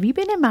minute. Have you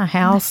been in my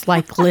house,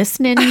 like,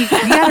 listening? You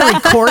got a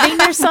recording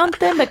or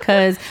something?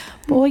 Because,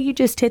 boy, you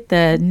just hit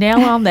the nail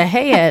on the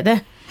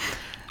head.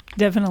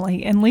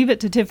 Definitely. And leave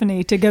it to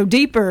Tiffany to go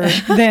deeper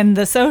than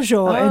the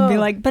social and be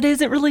like, but is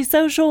it really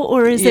social,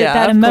 or is it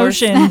that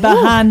emotion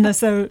behind the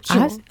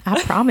social?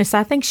 I promise.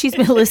 I think she's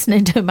been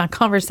listening to my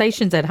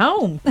conversations at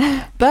home.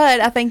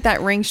 But I think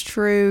that rings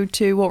true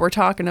to what we're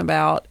talking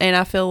about. And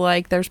I feel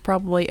like there's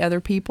probably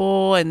other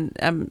people,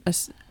 and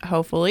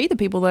hopefully the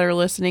people that are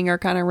listening are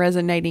kind of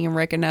resonating and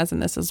recognizing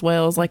this as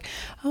well. It's like,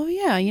 oh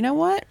yeah, you know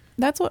what?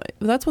 that's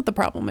what the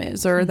problem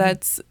is, or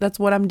that's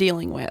what I'm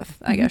dealing with,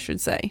 I guess I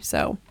should say.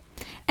 So.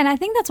 And I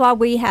think that's why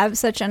we have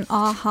such an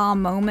aha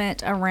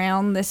moment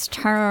around this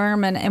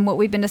term and what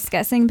we've been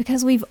discussing,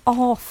 because we've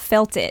all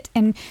felt it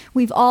and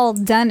we've all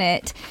done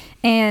it.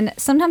 And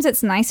sometimes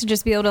it's nice to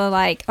just be able to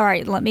like, all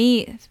right, let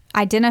me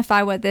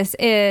identify what this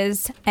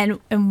is and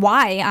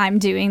why I'm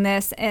doing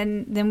this.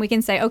 And then we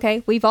can say,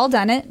 okay, we've all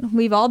done it.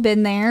 We've all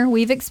been there.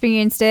 We've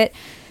experienced it.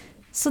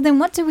 So then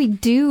what do we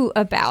do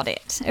about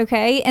it?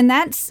 Okay. And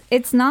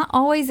it's not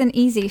always an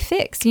easy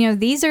fix. You know,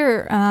 these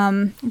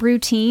are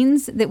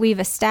routines that we've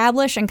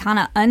established and kind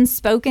of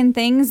unspoken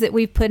things that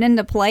we've put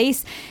into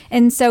place.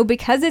 And so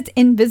because it's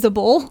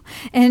invisible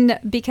and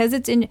because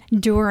it's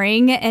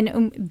enduring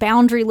and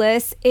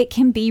boundaryless, it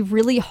can be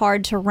really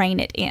hard to rein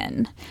it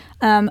in.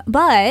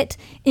 But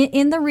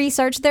in the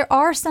research, there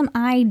are some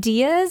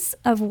ideas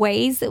of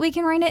ways that we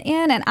can rein it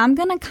in. And I'm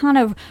going to kind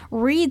of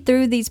read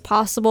through these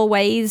possible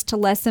ways to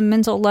lessen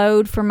mental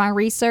load for my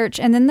research.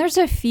 And then there's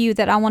a few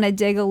that I want to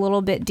dig a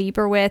little bit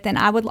deeper with. And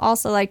I would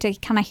also like to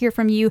kind of hear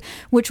from you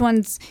which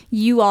ones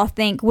you all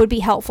think would be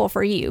helpful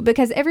for you,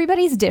 because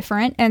everybody's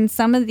different. And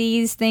some of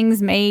these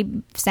things may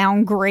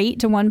sound great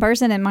to one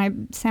person. It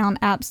might sound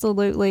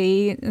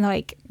absolutely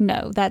like,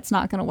 no, that's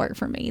not going to work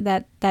for me.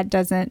 That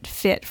doesn't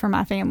fit for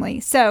my family.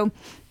 So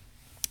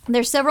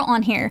there's several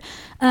on here.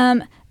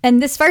 And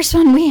this first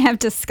one we have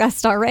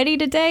discussed already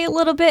today a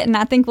little bit, and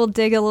I think we'll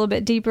dig a little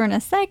bit deeper in a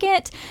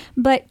second.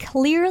 But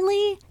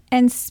clearly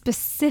and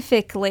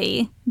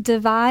specifically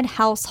divide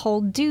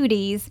household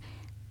duties,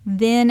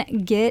 then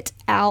get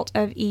out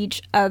of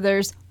each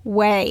other's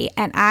way.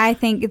 And I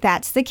think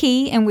that's the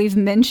key. And we've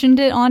mentioned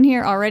it on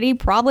here already,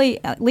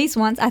 probably at least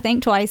once, I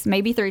think twice,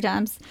 maybe 3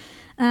 times.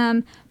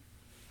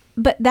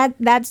 But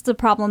that's the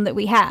problem that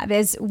we have,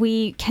 is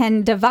we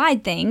can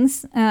divide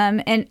things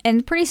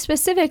and pretty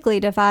specifically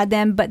divide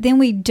them, but then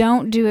we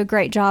don't do a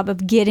great job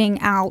of getting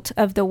out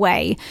of the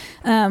way.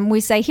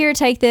 We say, here,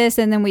 take this,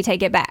 and then we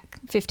take it back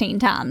 15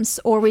 times.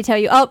 Or we tell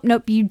you, oh,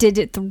 nope, you did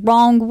it the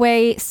wrong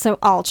way, so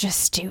I'll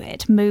just do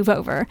it. Move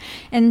over.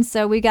 And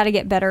so we got to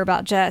get better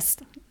about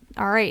just,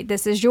 all right,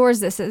 this is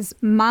yours, this is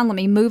mine, let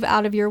me move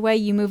out of your way,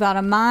 you move out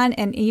of mine.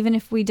 And even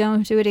if we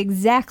don't do it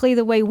exactly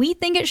the way we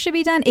think it should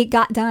be done, it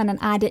got done and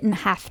I didn't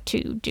have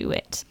to do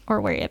it or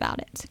worry about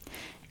it.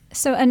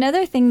 So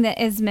another thing that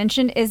is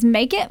mentioned is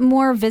make it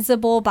more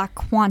visible by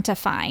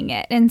quantifying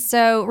it. And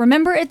so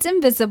remember, it's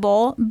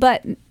invisible,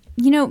 but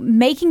you know,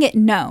 making it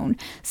known.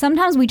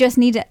 Sometimes we just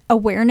need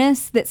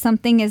awareness that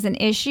something is an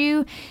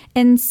issue.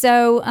 And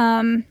so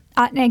an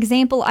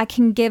example I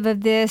can give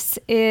of this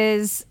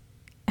is,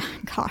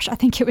 gosh, I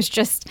think it was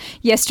just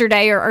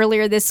yesterday or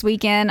earlier this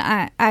weekend.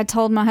 I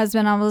told my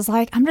husband, I was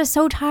like, I'm just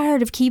so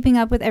tired of keeping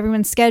up with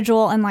everyone's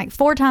schedule. And like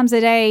 4 times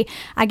a day,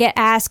 I get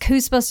asked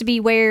who's supposed to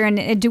be where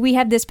and do we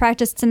have this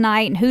practice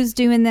tonight and who's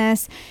doing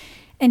this.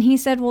 And he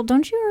said, well,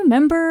 don't you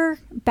remember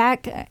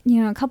back, a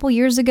couple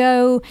years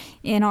ago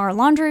in our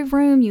laundry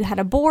room, you had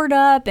a board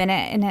up and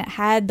it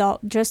had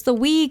just the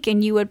week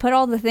and you would put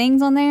all the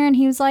things on there. And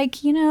he was like,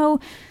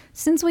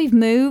 since we've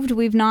moved,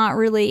 we've not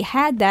really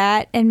had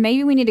that. And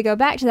maybe we need to go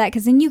back to that,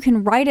 because then you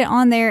can write it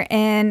on there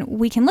and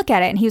we can look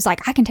at it. And he was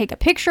like, I can take a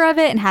picture of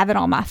it and have it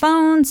on my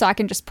phone so I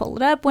can just pull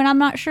it up when I'm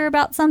not sure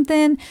about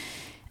something.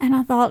 And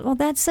I thought, well,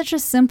 that's such a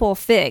simple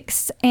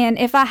fix. And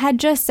if I had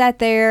just sat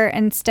there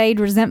and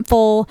stayed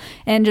resentful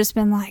and just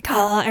been like,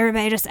 oh,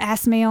 everybody just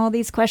asked me all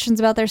these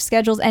questions about their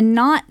schedules, and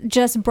not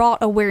just brought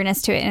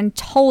awareness to it and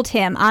told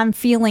him I'm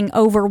feeling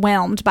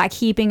overwhelmed by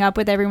keeping up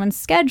with everyone's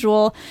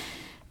schedule,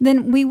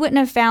 then we wouldn't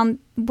have found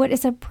what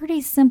is a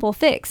pretty simple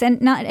fix.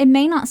 And it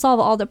may not solve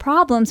all the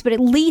problems, but at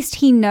least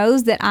he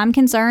knows that I'm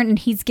concerned and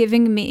he's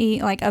giving me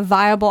like a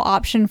viable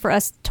option for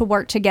us to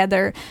work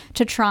together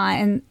to try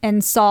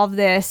and solve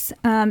this.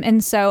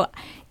 And so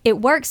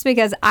it works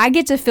because I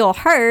get to feel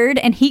heard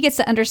and he gets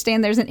to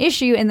understand there's an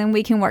issue, and then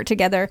we can work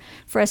together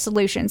for a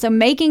solution. So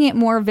making it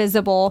more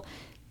visible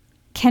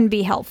can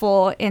be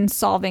helpful in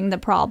solving the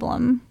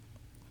problem.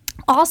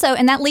 Also,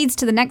 and that leads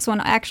to the next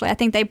one, actually, I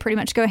think they pretty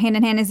much go hand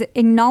in hand, is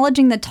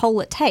acknowledging the toll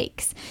it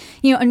takes.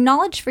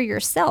 Acknowledge for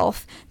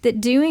yourself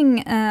that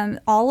doing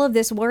all of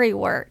this worry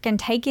work and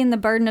taking the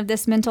burden of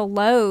this mental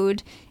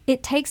load,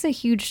 it takes a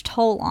huge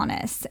toll on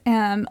us.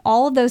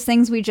 All of those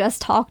things we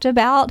just talked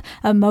about,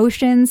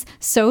 emotions,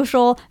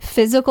 social,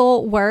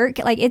 physical work,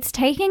 like it's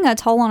taking a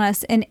toll on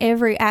us in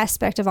every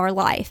aspect of our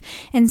life.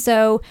 And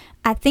so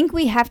I think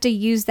we have to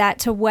use that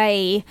to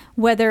weigh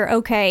whether,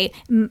 okay,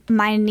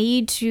 my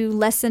need to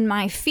lessen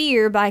my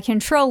fear by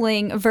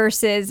controlling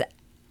versus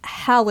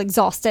how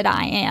exhausted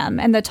I am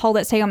and the toll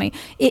that's taking on me.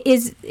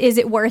 Is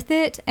it worth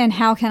it? And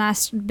how can I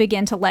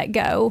begin to let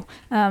go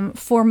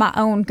for my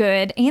own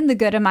good and the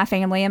good of my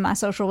family and my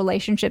social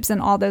relationships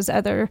and all those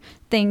other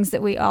things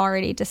that we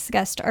already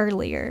discussed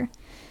earlier?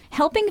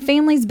 helping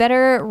families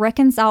better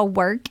reconcile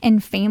work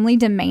and family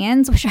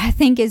demands, which I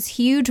think is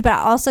huge, but I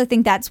also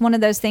think that's one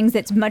of those things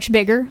that's much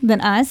bigger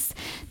than us.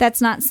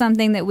 That's not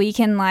something that we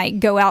can like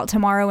go out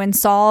tomorrow and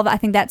solve. I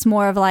think that's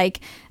more of like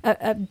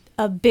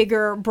a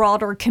bigger,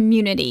 broader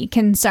community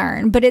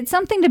concern, but it's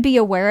something to be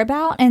aware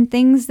about and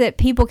things that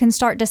people can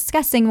start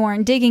discussing more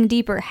and digging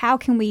deeper. How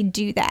can we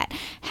do that?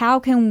 How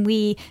can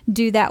we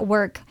do that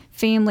work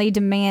family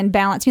demand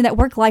balance, that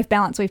work-life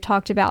balance we've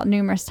talked about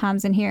numerous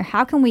times in here?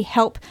 How can we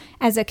help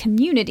as a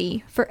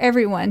community for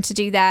everyone to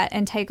do that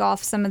and take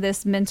off some of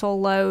this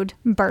mental load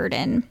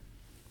burden?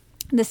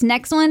 This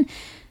next one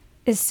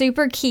is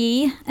super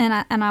key, and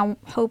I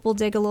hope we'll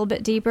dig a little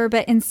bit deeper,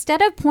 but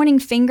instead of pointing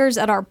fingers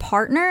at our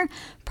partner,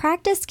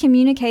 practice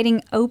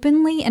communicating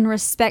openly and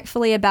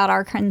respectfully about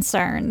our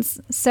concerns.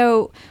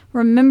 So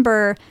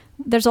remember,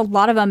 there's a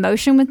lot of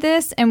emotion with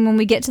this, and when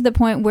we get to the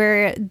point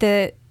where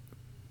the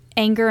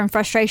anger and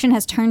frustration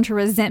has turned to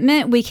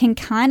resentment, we can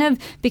kind of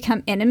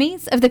become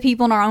enemies of the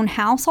people in our own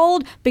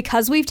household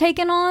because we've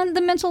taken on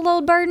the mental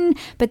load burden,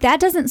 but that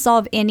doesn't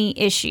solve any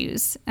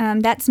issues.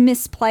 That's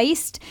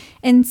misplaced.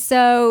 And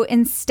so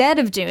instead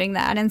of doing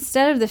that,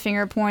 instead of the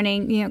finger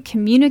pointing,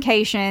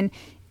 communication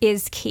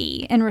is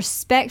key, and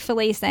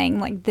respectfully saying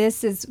like,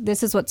 this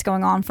is what's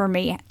going on for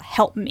me,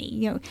 help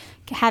me,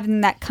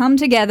 having that come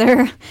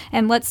together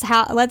and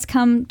let's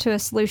come to a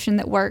solution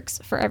that works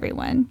for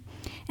everyone.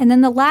 And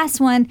then the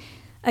last one,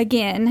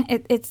 again,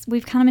 it's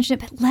we've kind of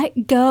mentioned it, but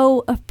let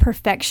go of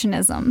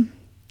perfectionism.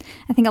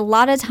 I think a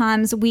lot of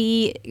times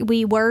we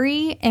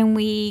worry and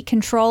we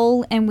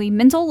control and we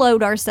mental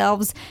load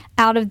ourselves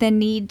out of the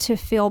need to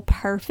feel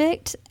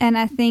perfect. And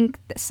I think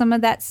that some of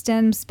that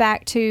stems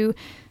back to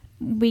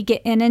we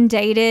get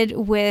inundated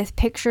with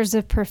pictures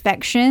of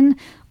perfection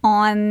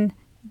on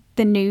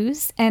the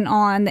news and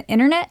on the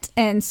internet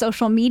and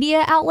social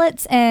media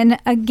outlets. And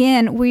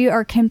again, we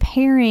are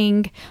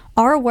comparing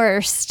our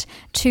worst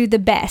to the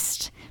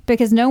best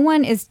because no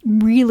one is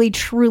really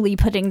truly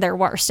putting their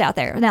worst out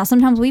there. Now,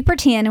 sometimes we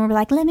pretend and we're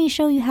like, let me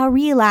show you how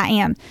real I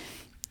am.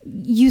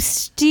 You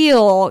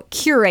still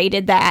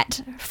curated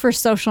that for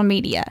social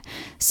media.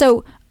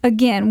 So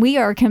again, we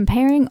are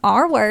comparing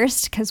our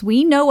worst, because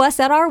we know us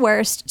at our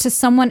worst, to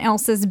someone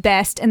else's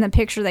best in the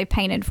picture they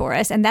painted for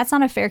us. And that's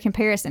not a fair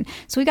comparison.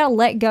 So we got to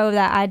let go of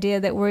that idea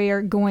that we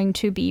are going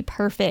to be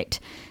perfect,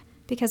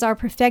 because our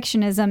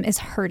perfectionism is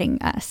hurting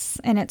us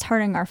and it's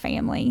hurting our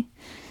family.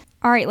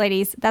 All right,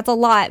 ladies, that's a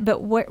lot,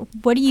 but what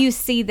do you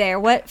see there?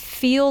 What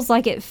feels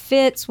like it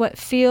fits? What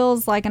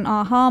feels like an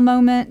aha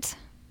moment?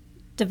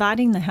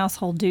 Dividing the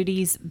household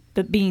duties,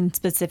 but being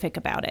specific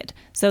about it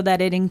so that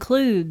it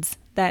includes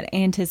that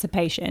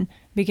anticipation.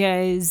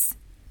 Because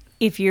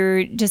if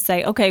you're just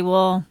say, okay,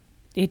 well,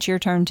 it's your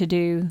turn to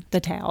do the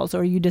towels,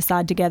 or you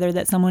decide together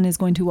that someone is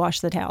going to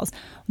wash the towels,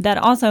 that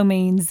also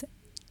means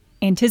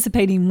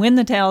anticipating when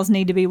the towels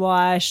need to be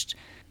washed,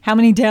 how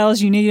many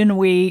towels you need in a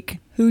week,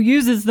 who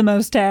uses the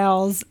most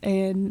towels,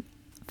 and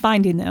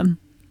finding them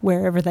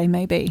wherever they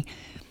may be.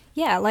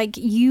 Yeah, like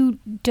you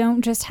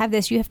don't just have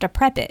this, you have to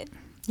prep it.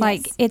 Yes.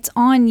 Like it's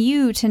on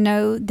you to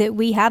know that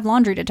we have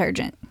laundry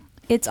detergent.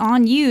 It's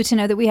on you to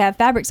know that we have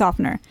fabric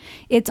softener.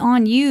 It's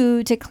on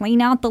you to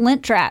clean out the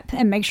lint trap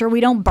and make sure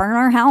we don't burn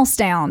our house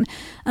down.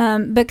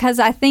 Because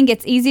I think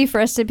it's easy for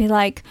us to be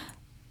like,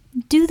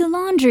 do the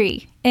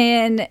laundry.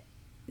 And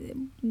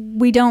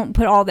we don't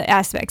put all the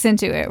aspects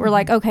into it. We're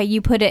like, okay,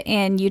 you put it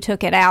in, you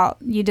took it out,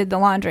 you did the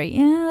laundry.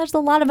 Yeah, there's a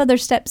lot of other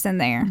steps in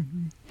there.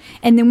 Mm-hmm.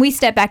 And then we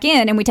step back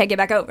in and we take it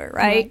back over,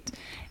 right?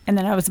 And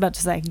then I was about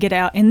to say, get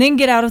out, and then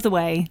get out of the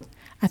way.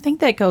 I think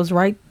that goes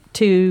right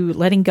to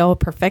letting go of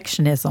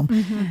perfectionism.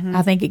 Mm-hmm.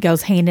 I think it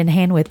goes hand in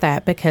hand with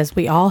that, because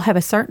we all have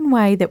a certain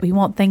way that we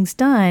want things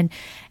done.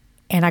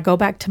 And I go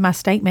back to my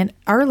statement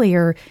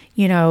earlier,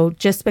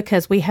 just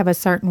because we have a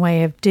certain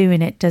way of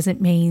doing it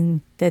doesn't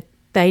mean that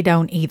they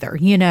don't either.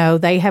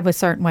 They have a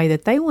certain way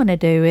that they want to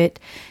do it,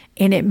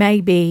 and it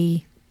may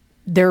be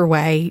their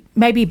way,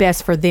 may be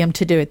best for them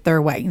to do it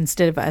their way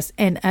instead of us,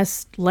 and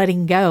us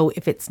letting go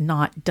if it's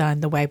not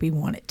done the way we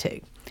want it to.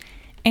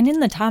 And in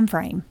the time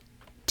frame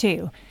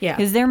too. Yeah.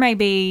 Because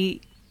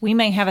we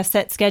may have a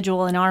set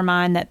schedule in our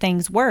mind that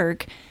things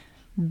work,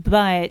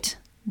 but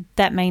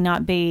that may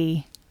not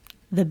be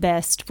the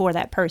best for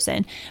that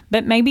person.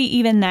 But maybe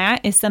even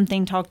that is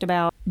something talked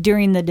about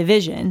during the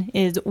division,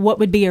 is what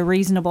would be a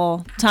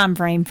reasonable time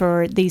frame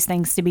for these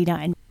things to be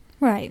done.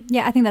 Right.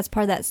 Yeah, I think that's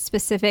part of that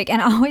specific.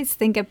 And I always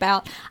think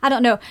about, I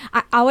don't know,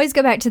 I always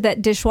go back to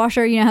that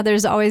dishwasher. You know how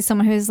there's always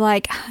someone who's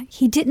like,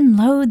 he didn't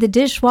load the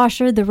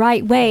dishwasher the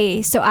right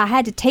way, so I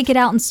had to take it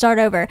out and start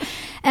over.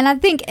 And I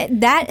think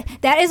that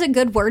is a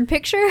good word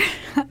picture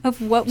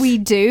of what we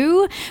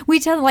do. We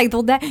tell them like,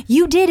 well, that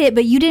you did it,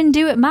 but you didn't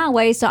do it my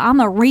way, so I'm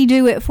going to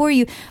redo it for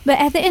you. But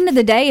at the end of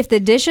the day, if the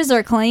dishes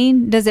are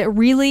clean, does it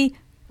really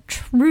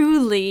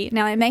truly,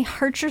 now it may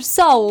hurt your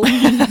soul,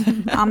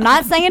 I'm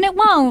not saying it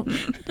won't,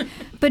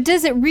 but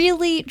does it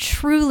really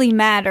truly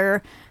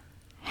matter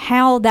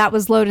how that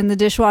was loaded in the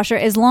dishwasher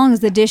as long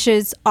as the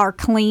dishes are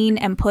clean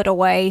and put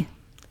away?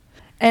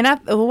 And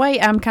the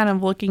way I'm kind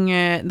of looking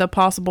at the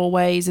possible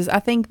ways is I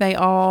think they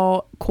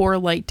all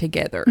correlate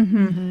together.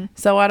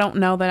 So I don't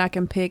know that I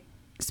can pick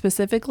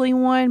specifically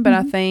one, but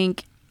I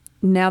think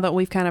now that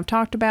we've kind of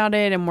talked about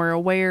it and we're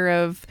aware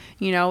of,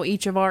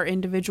 each of our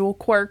individual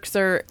quirks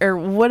or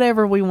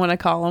whatever we want to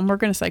call them, we're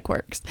going to say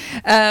quirks,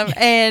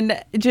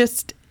 and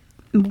just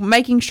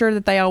making sure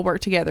that they all work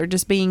together,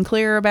 just being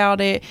clear about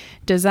it,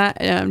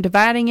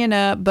 dividing it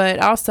up. But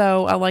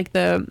also I like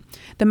the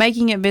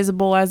making it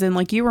visible, as in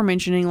like you were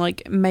mentioning,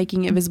 like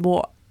making it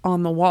visible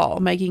on the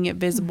wall, making it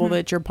visible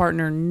that your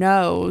partner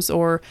knows,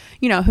 or,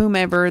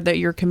 whomever that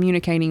you're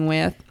communicating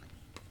with.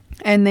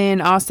 And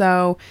then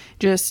also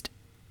just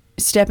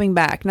stepping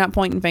back, not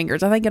pointing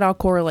fingers. I think it all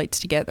correlates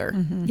together.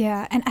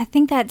 Yeah. And I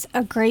think that's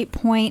a great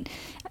point.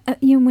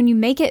 When you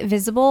make it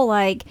visible,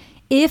 like,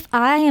 if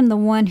I am the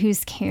one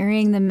who's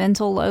carrying the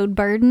mental load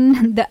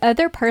burden, the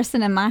other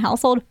person in my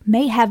household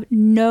may have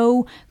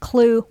no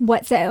clue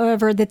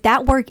whatsoever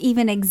that work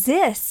even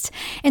exists.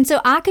 And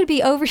so I could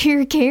be over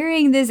here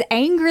carrying this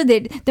anger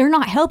that they're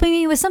not helping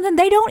me with something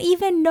they don't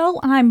even know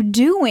I'm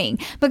doing.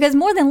 Because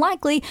more than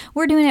likely,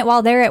 we're doing it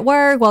while they're at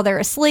work, while they're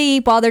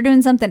asleep, while they're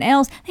doing something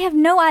else. They have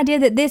no idea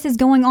that this is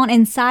going on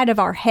inside of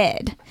our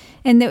head.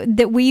 And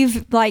that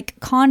we've like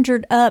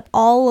conjured up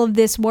all of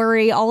this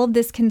worry, all of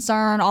this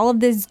concern, all of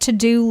this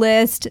to-do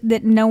list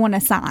that no one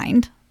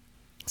assigned.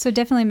 So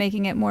definitely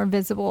making it more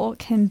visible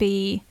can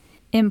be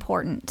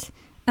important.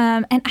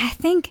 And I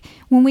think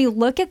when we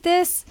look at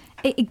this,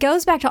 it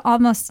goes back to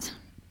almost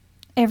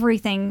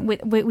everything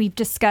we've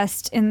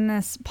discussed in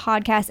this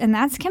podcast, and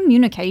that's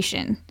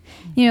communication.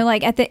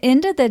 Like at the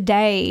end of the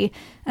day,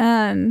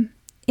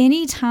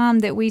 anytime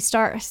that we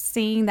start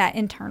seeing that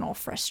internal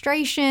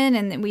frustration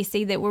and that we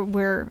see that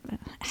we're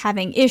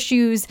having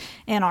issues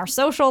in our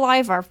social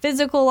life, our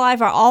physical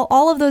life,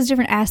 all of those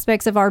different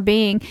aspects of our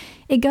being,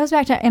 it goes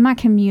back to, am I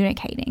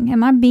communicating?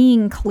 Am I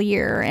being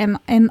clear?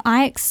 Am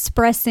I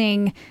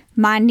expressing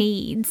my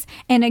needs?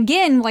 And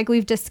again, like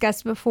we've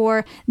discussed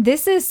before,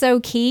 this is so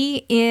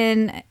key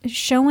in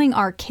showing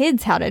our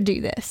kids how to do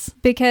this,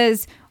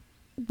 because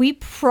we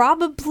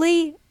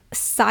probably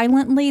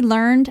silently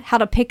learned how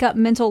to pick up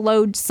mental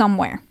load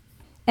somewhere.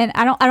 And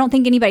I don't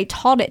think anybody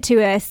taught it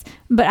to us,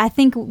 but I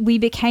think we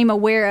became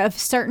aware of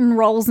certain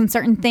roles and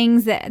certain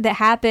things that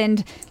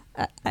happened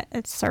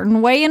a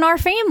certain way in our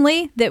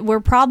family that were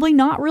probably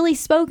not really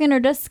spoken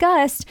or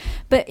discussed.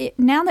 But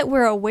now that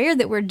we're aware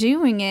that we're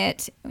doing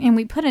it and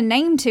we put a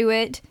name to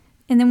it,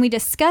 and then we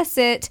discuss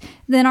it,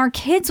 then our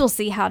kids will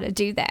see how to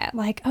do that.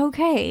 Like,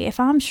 okay, if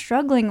I'm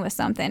struggling with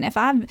something, if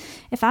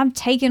I've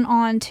taken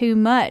on too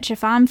much,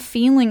 if I'm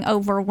feeling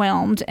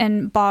overwhelmed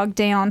and bogged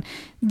down,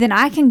 then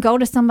I can go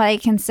to somebody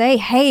and can say,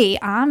 hey,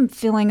 I'm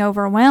feeling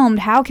overwhelmed.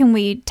 How can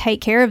we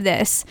take care of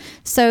this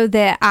so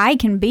that I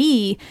can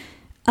be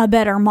a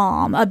better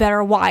mom, a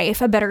better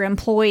wife, a better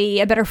employee,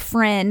 a better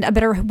friend, a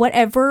better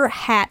whatever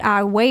hat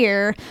I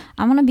wear?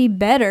 I want to be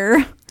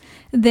better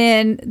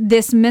than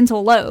this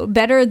mental load,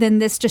 better than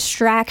this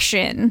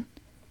distraction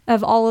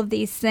of all of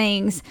these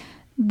things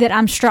that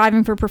I'm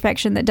striving for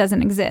perfection that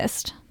doesn't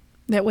exist.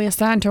 That we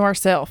assign to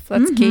ourselves.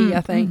 That's key, I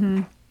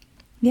think.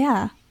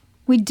 Yeah.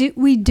 We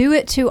do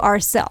it to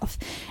ourselves.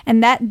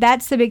 And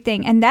that's the big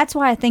thing. And that's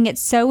why I think it's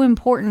so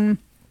important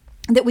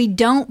that we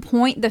don't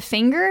point the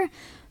finger,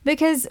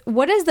 because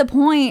what is the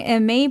point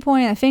in me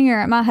pointing a finger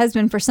at my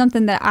husband for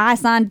something that I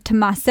assigned to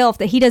myself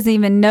that he doesn't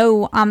even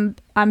know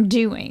I'm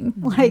doing?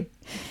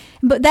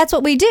 But that's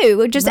what we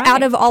do. Just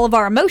out of all of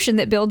our emotion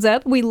that builds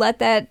up, we let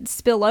that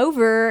spill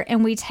over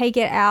and we take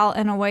it out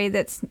in a way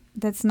that's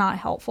not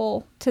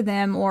helpful to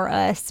them or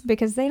us,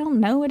 because they don't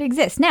know it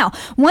exists. Now,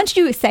 once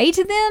you say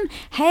to them,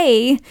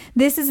 hey,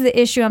 this is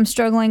the issue I'm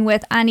struggling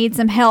with, I need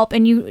some help,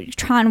 and you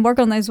try and work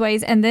on those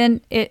ways, and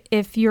then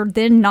if you're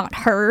then not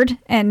heard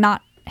and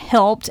not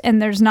helped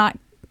and there's not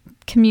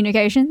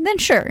communication, then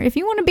sure, if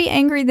you want to be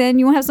angry, then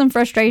you want to have some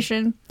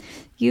frustration,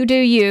 you do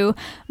you.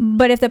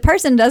 But if the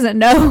person doesn't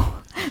know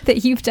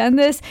that you've done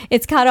this,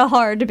 it's kind of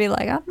hard to be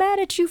like, I'm mad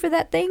at you for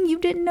that thing you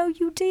didn't know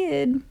you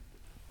did.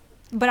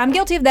 But I'm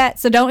guilty of that,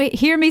 so don't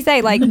hear me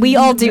say, like, we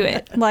all do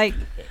it. Like,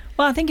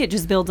 well, I think it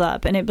just builds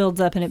up and it builds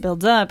up and it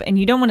builds up, and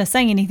you don't want to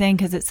say anything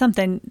because it's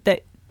something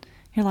that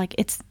you're like,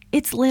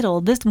 it's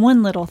little, this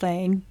one little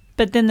thing,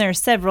 but then there's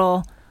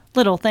several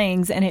little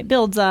things, and it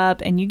builds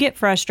up and you get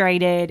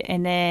frustrated,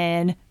 and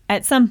then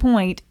at some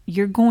point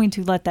you're going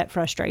to let that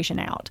frustration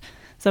out.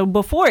 So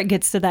before it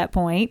gets to that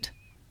point,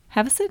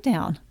 have a sit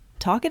down,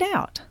 talk it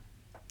out.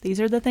 These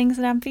are the things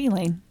that I'm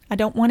feeling. I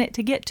don't want it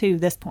to get to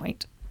this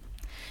point.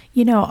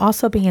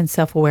 Also being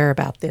self-aware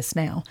about this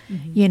now.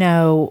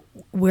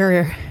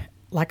 We're,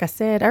 like I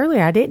said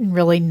earlier, I didn't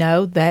really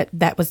know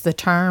that was the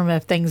term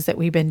of things that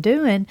we've been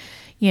doing,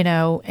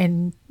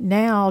 and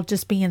now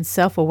just being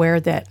self-aware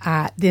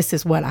that this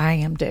is what I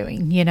am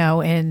doing,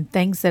 and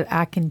things that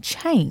I can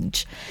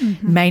change.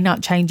 May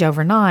not change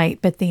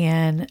overnight, but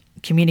then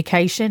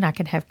communication, I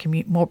can have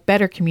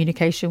better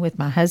communication with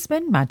my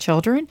husband, my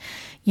children,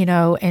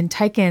 and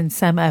taking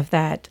some of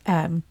that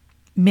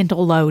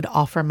mental load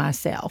off for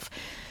myself.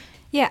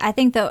 Yeah, I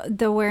think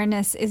the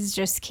awareness is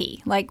just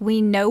key. Like,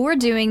 we know we're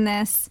doing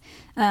this,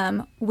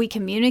 we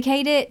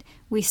communicate it,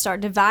 we start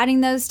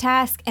dividing those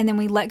tasks, and then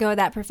we let go of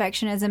that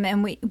perfectionism,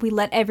 and we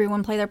let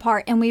everyone play their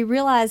part. And we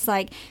realize,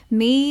 like,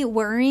 me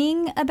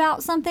worrying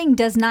about something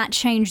does not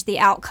change the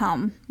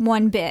outcome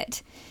one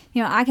bit.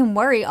 You know, I can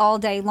worry all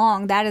day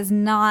long. That is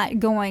not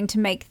going to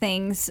make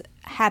things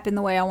happen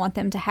the way I want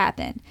them to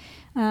happen.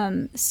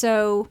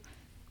 So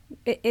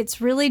it's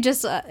really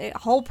just a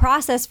whole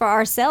process for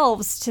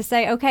ourselves to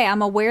say, okay,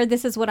 I'm aware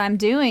this is what I'm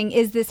doing.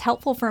 Is this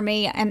helpful for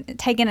me? And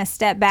taking a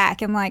step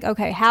back and like,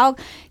 okay, how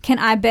can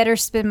I better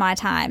spend my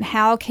time?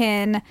 How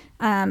can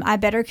I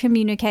better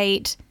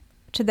communicate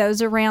to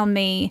those around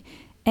me?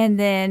 And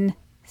then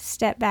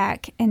step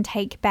back and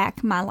take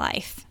back my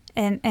life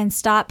and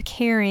stop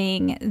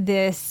carrying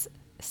this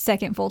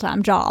second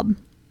full-time job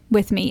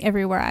with me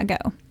everywhere I go,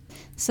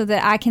 so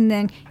that I can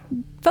then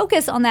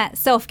focus on that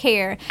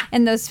self-care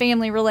and those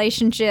family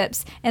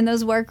relationships and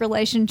those work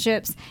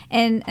relationships.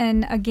 And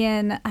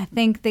again, I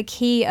think the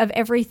key of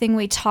everything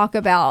we talk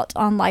about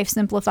on Life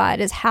Simplified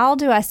is, how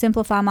do I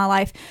simplify my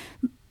life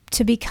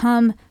to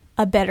become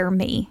a better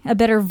me, a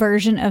better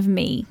version of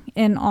me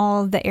in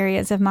all the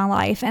areas of my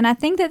life? And I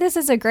think that this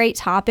is a great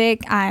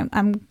topic.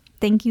 I'm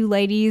thank you,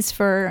 ladies,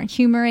 for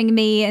humoring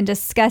me and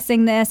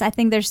discussing this. I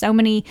think there's so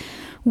many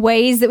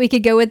ways that we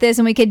could go with this,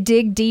 and we could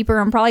dig deeper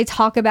and probably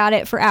talk about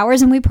it for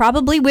hours, and we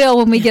probably will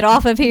when we get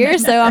off of here.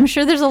 So I'm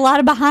sure there's a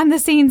lot of behind the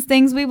scenes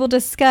things we will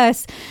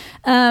discuss.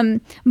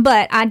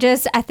 But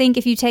I think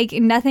if you take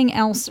nothing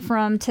else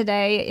from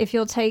today, if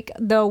you'll take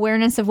the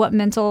awareness of what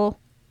mental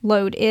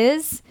load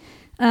is,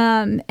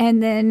 and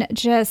then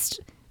just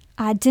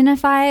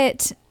identify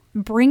it,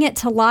 bring it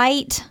to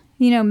light,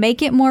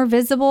 make it more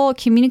visible,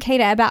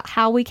 communicate about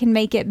how we can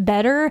make it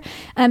better.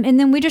 And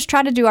then we just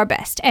try to do our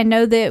best and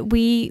know that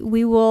we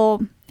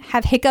will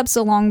have hiccups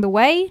along the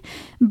way.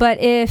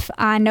 But if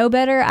I know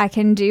better, I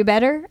can do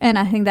better. And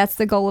I think that's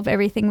the goal of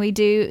everything we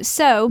do.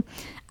 So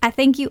I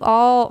thank you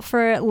all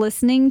for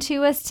listening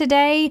to us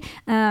today.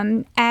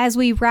 As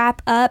we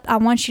wrap up, I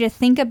want you to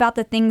think about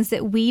the things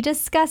that we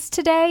discussed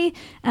today.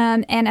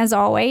 And as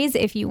always,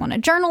 if you want to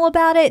journal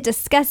about it,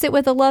 discuss it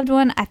with a loved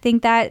one, I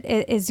think that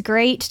is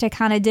great to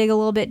kind of dig a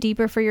little bit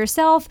deeper for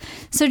yourself.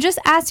 So just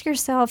ask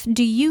yourself,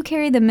 do you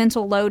carry the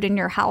mental load in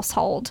your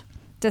household?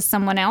 Does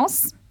someone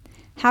else?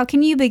 How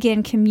can you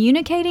begin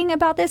communicating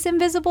about this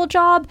invisible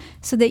job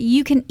so that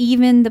you can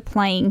even the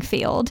playing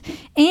field?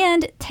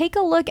 And take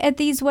a look at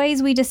these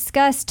ways we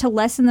discussed to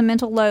lessen the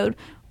mental load.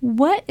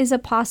 What is a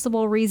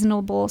possible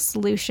reasonable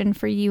solution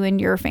for you and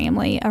your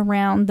family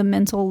around the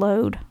mental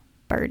load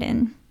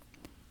burden?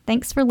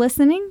 Thanks for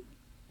listening.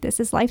 This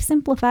is Life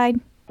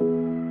Simplified.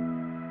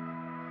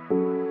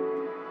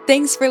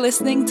 Thanks for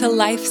listening to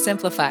Life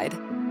Simplified.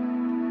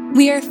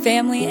 We are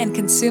family and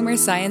consumer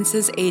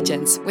sciences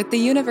agents with the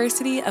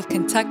University of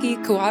Kentucky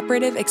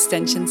Cooperative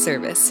Extension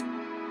Service.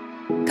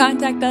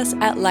 Contact us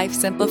at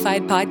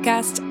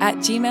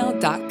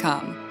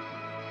lifesimplifiedpodcast@gmail.com.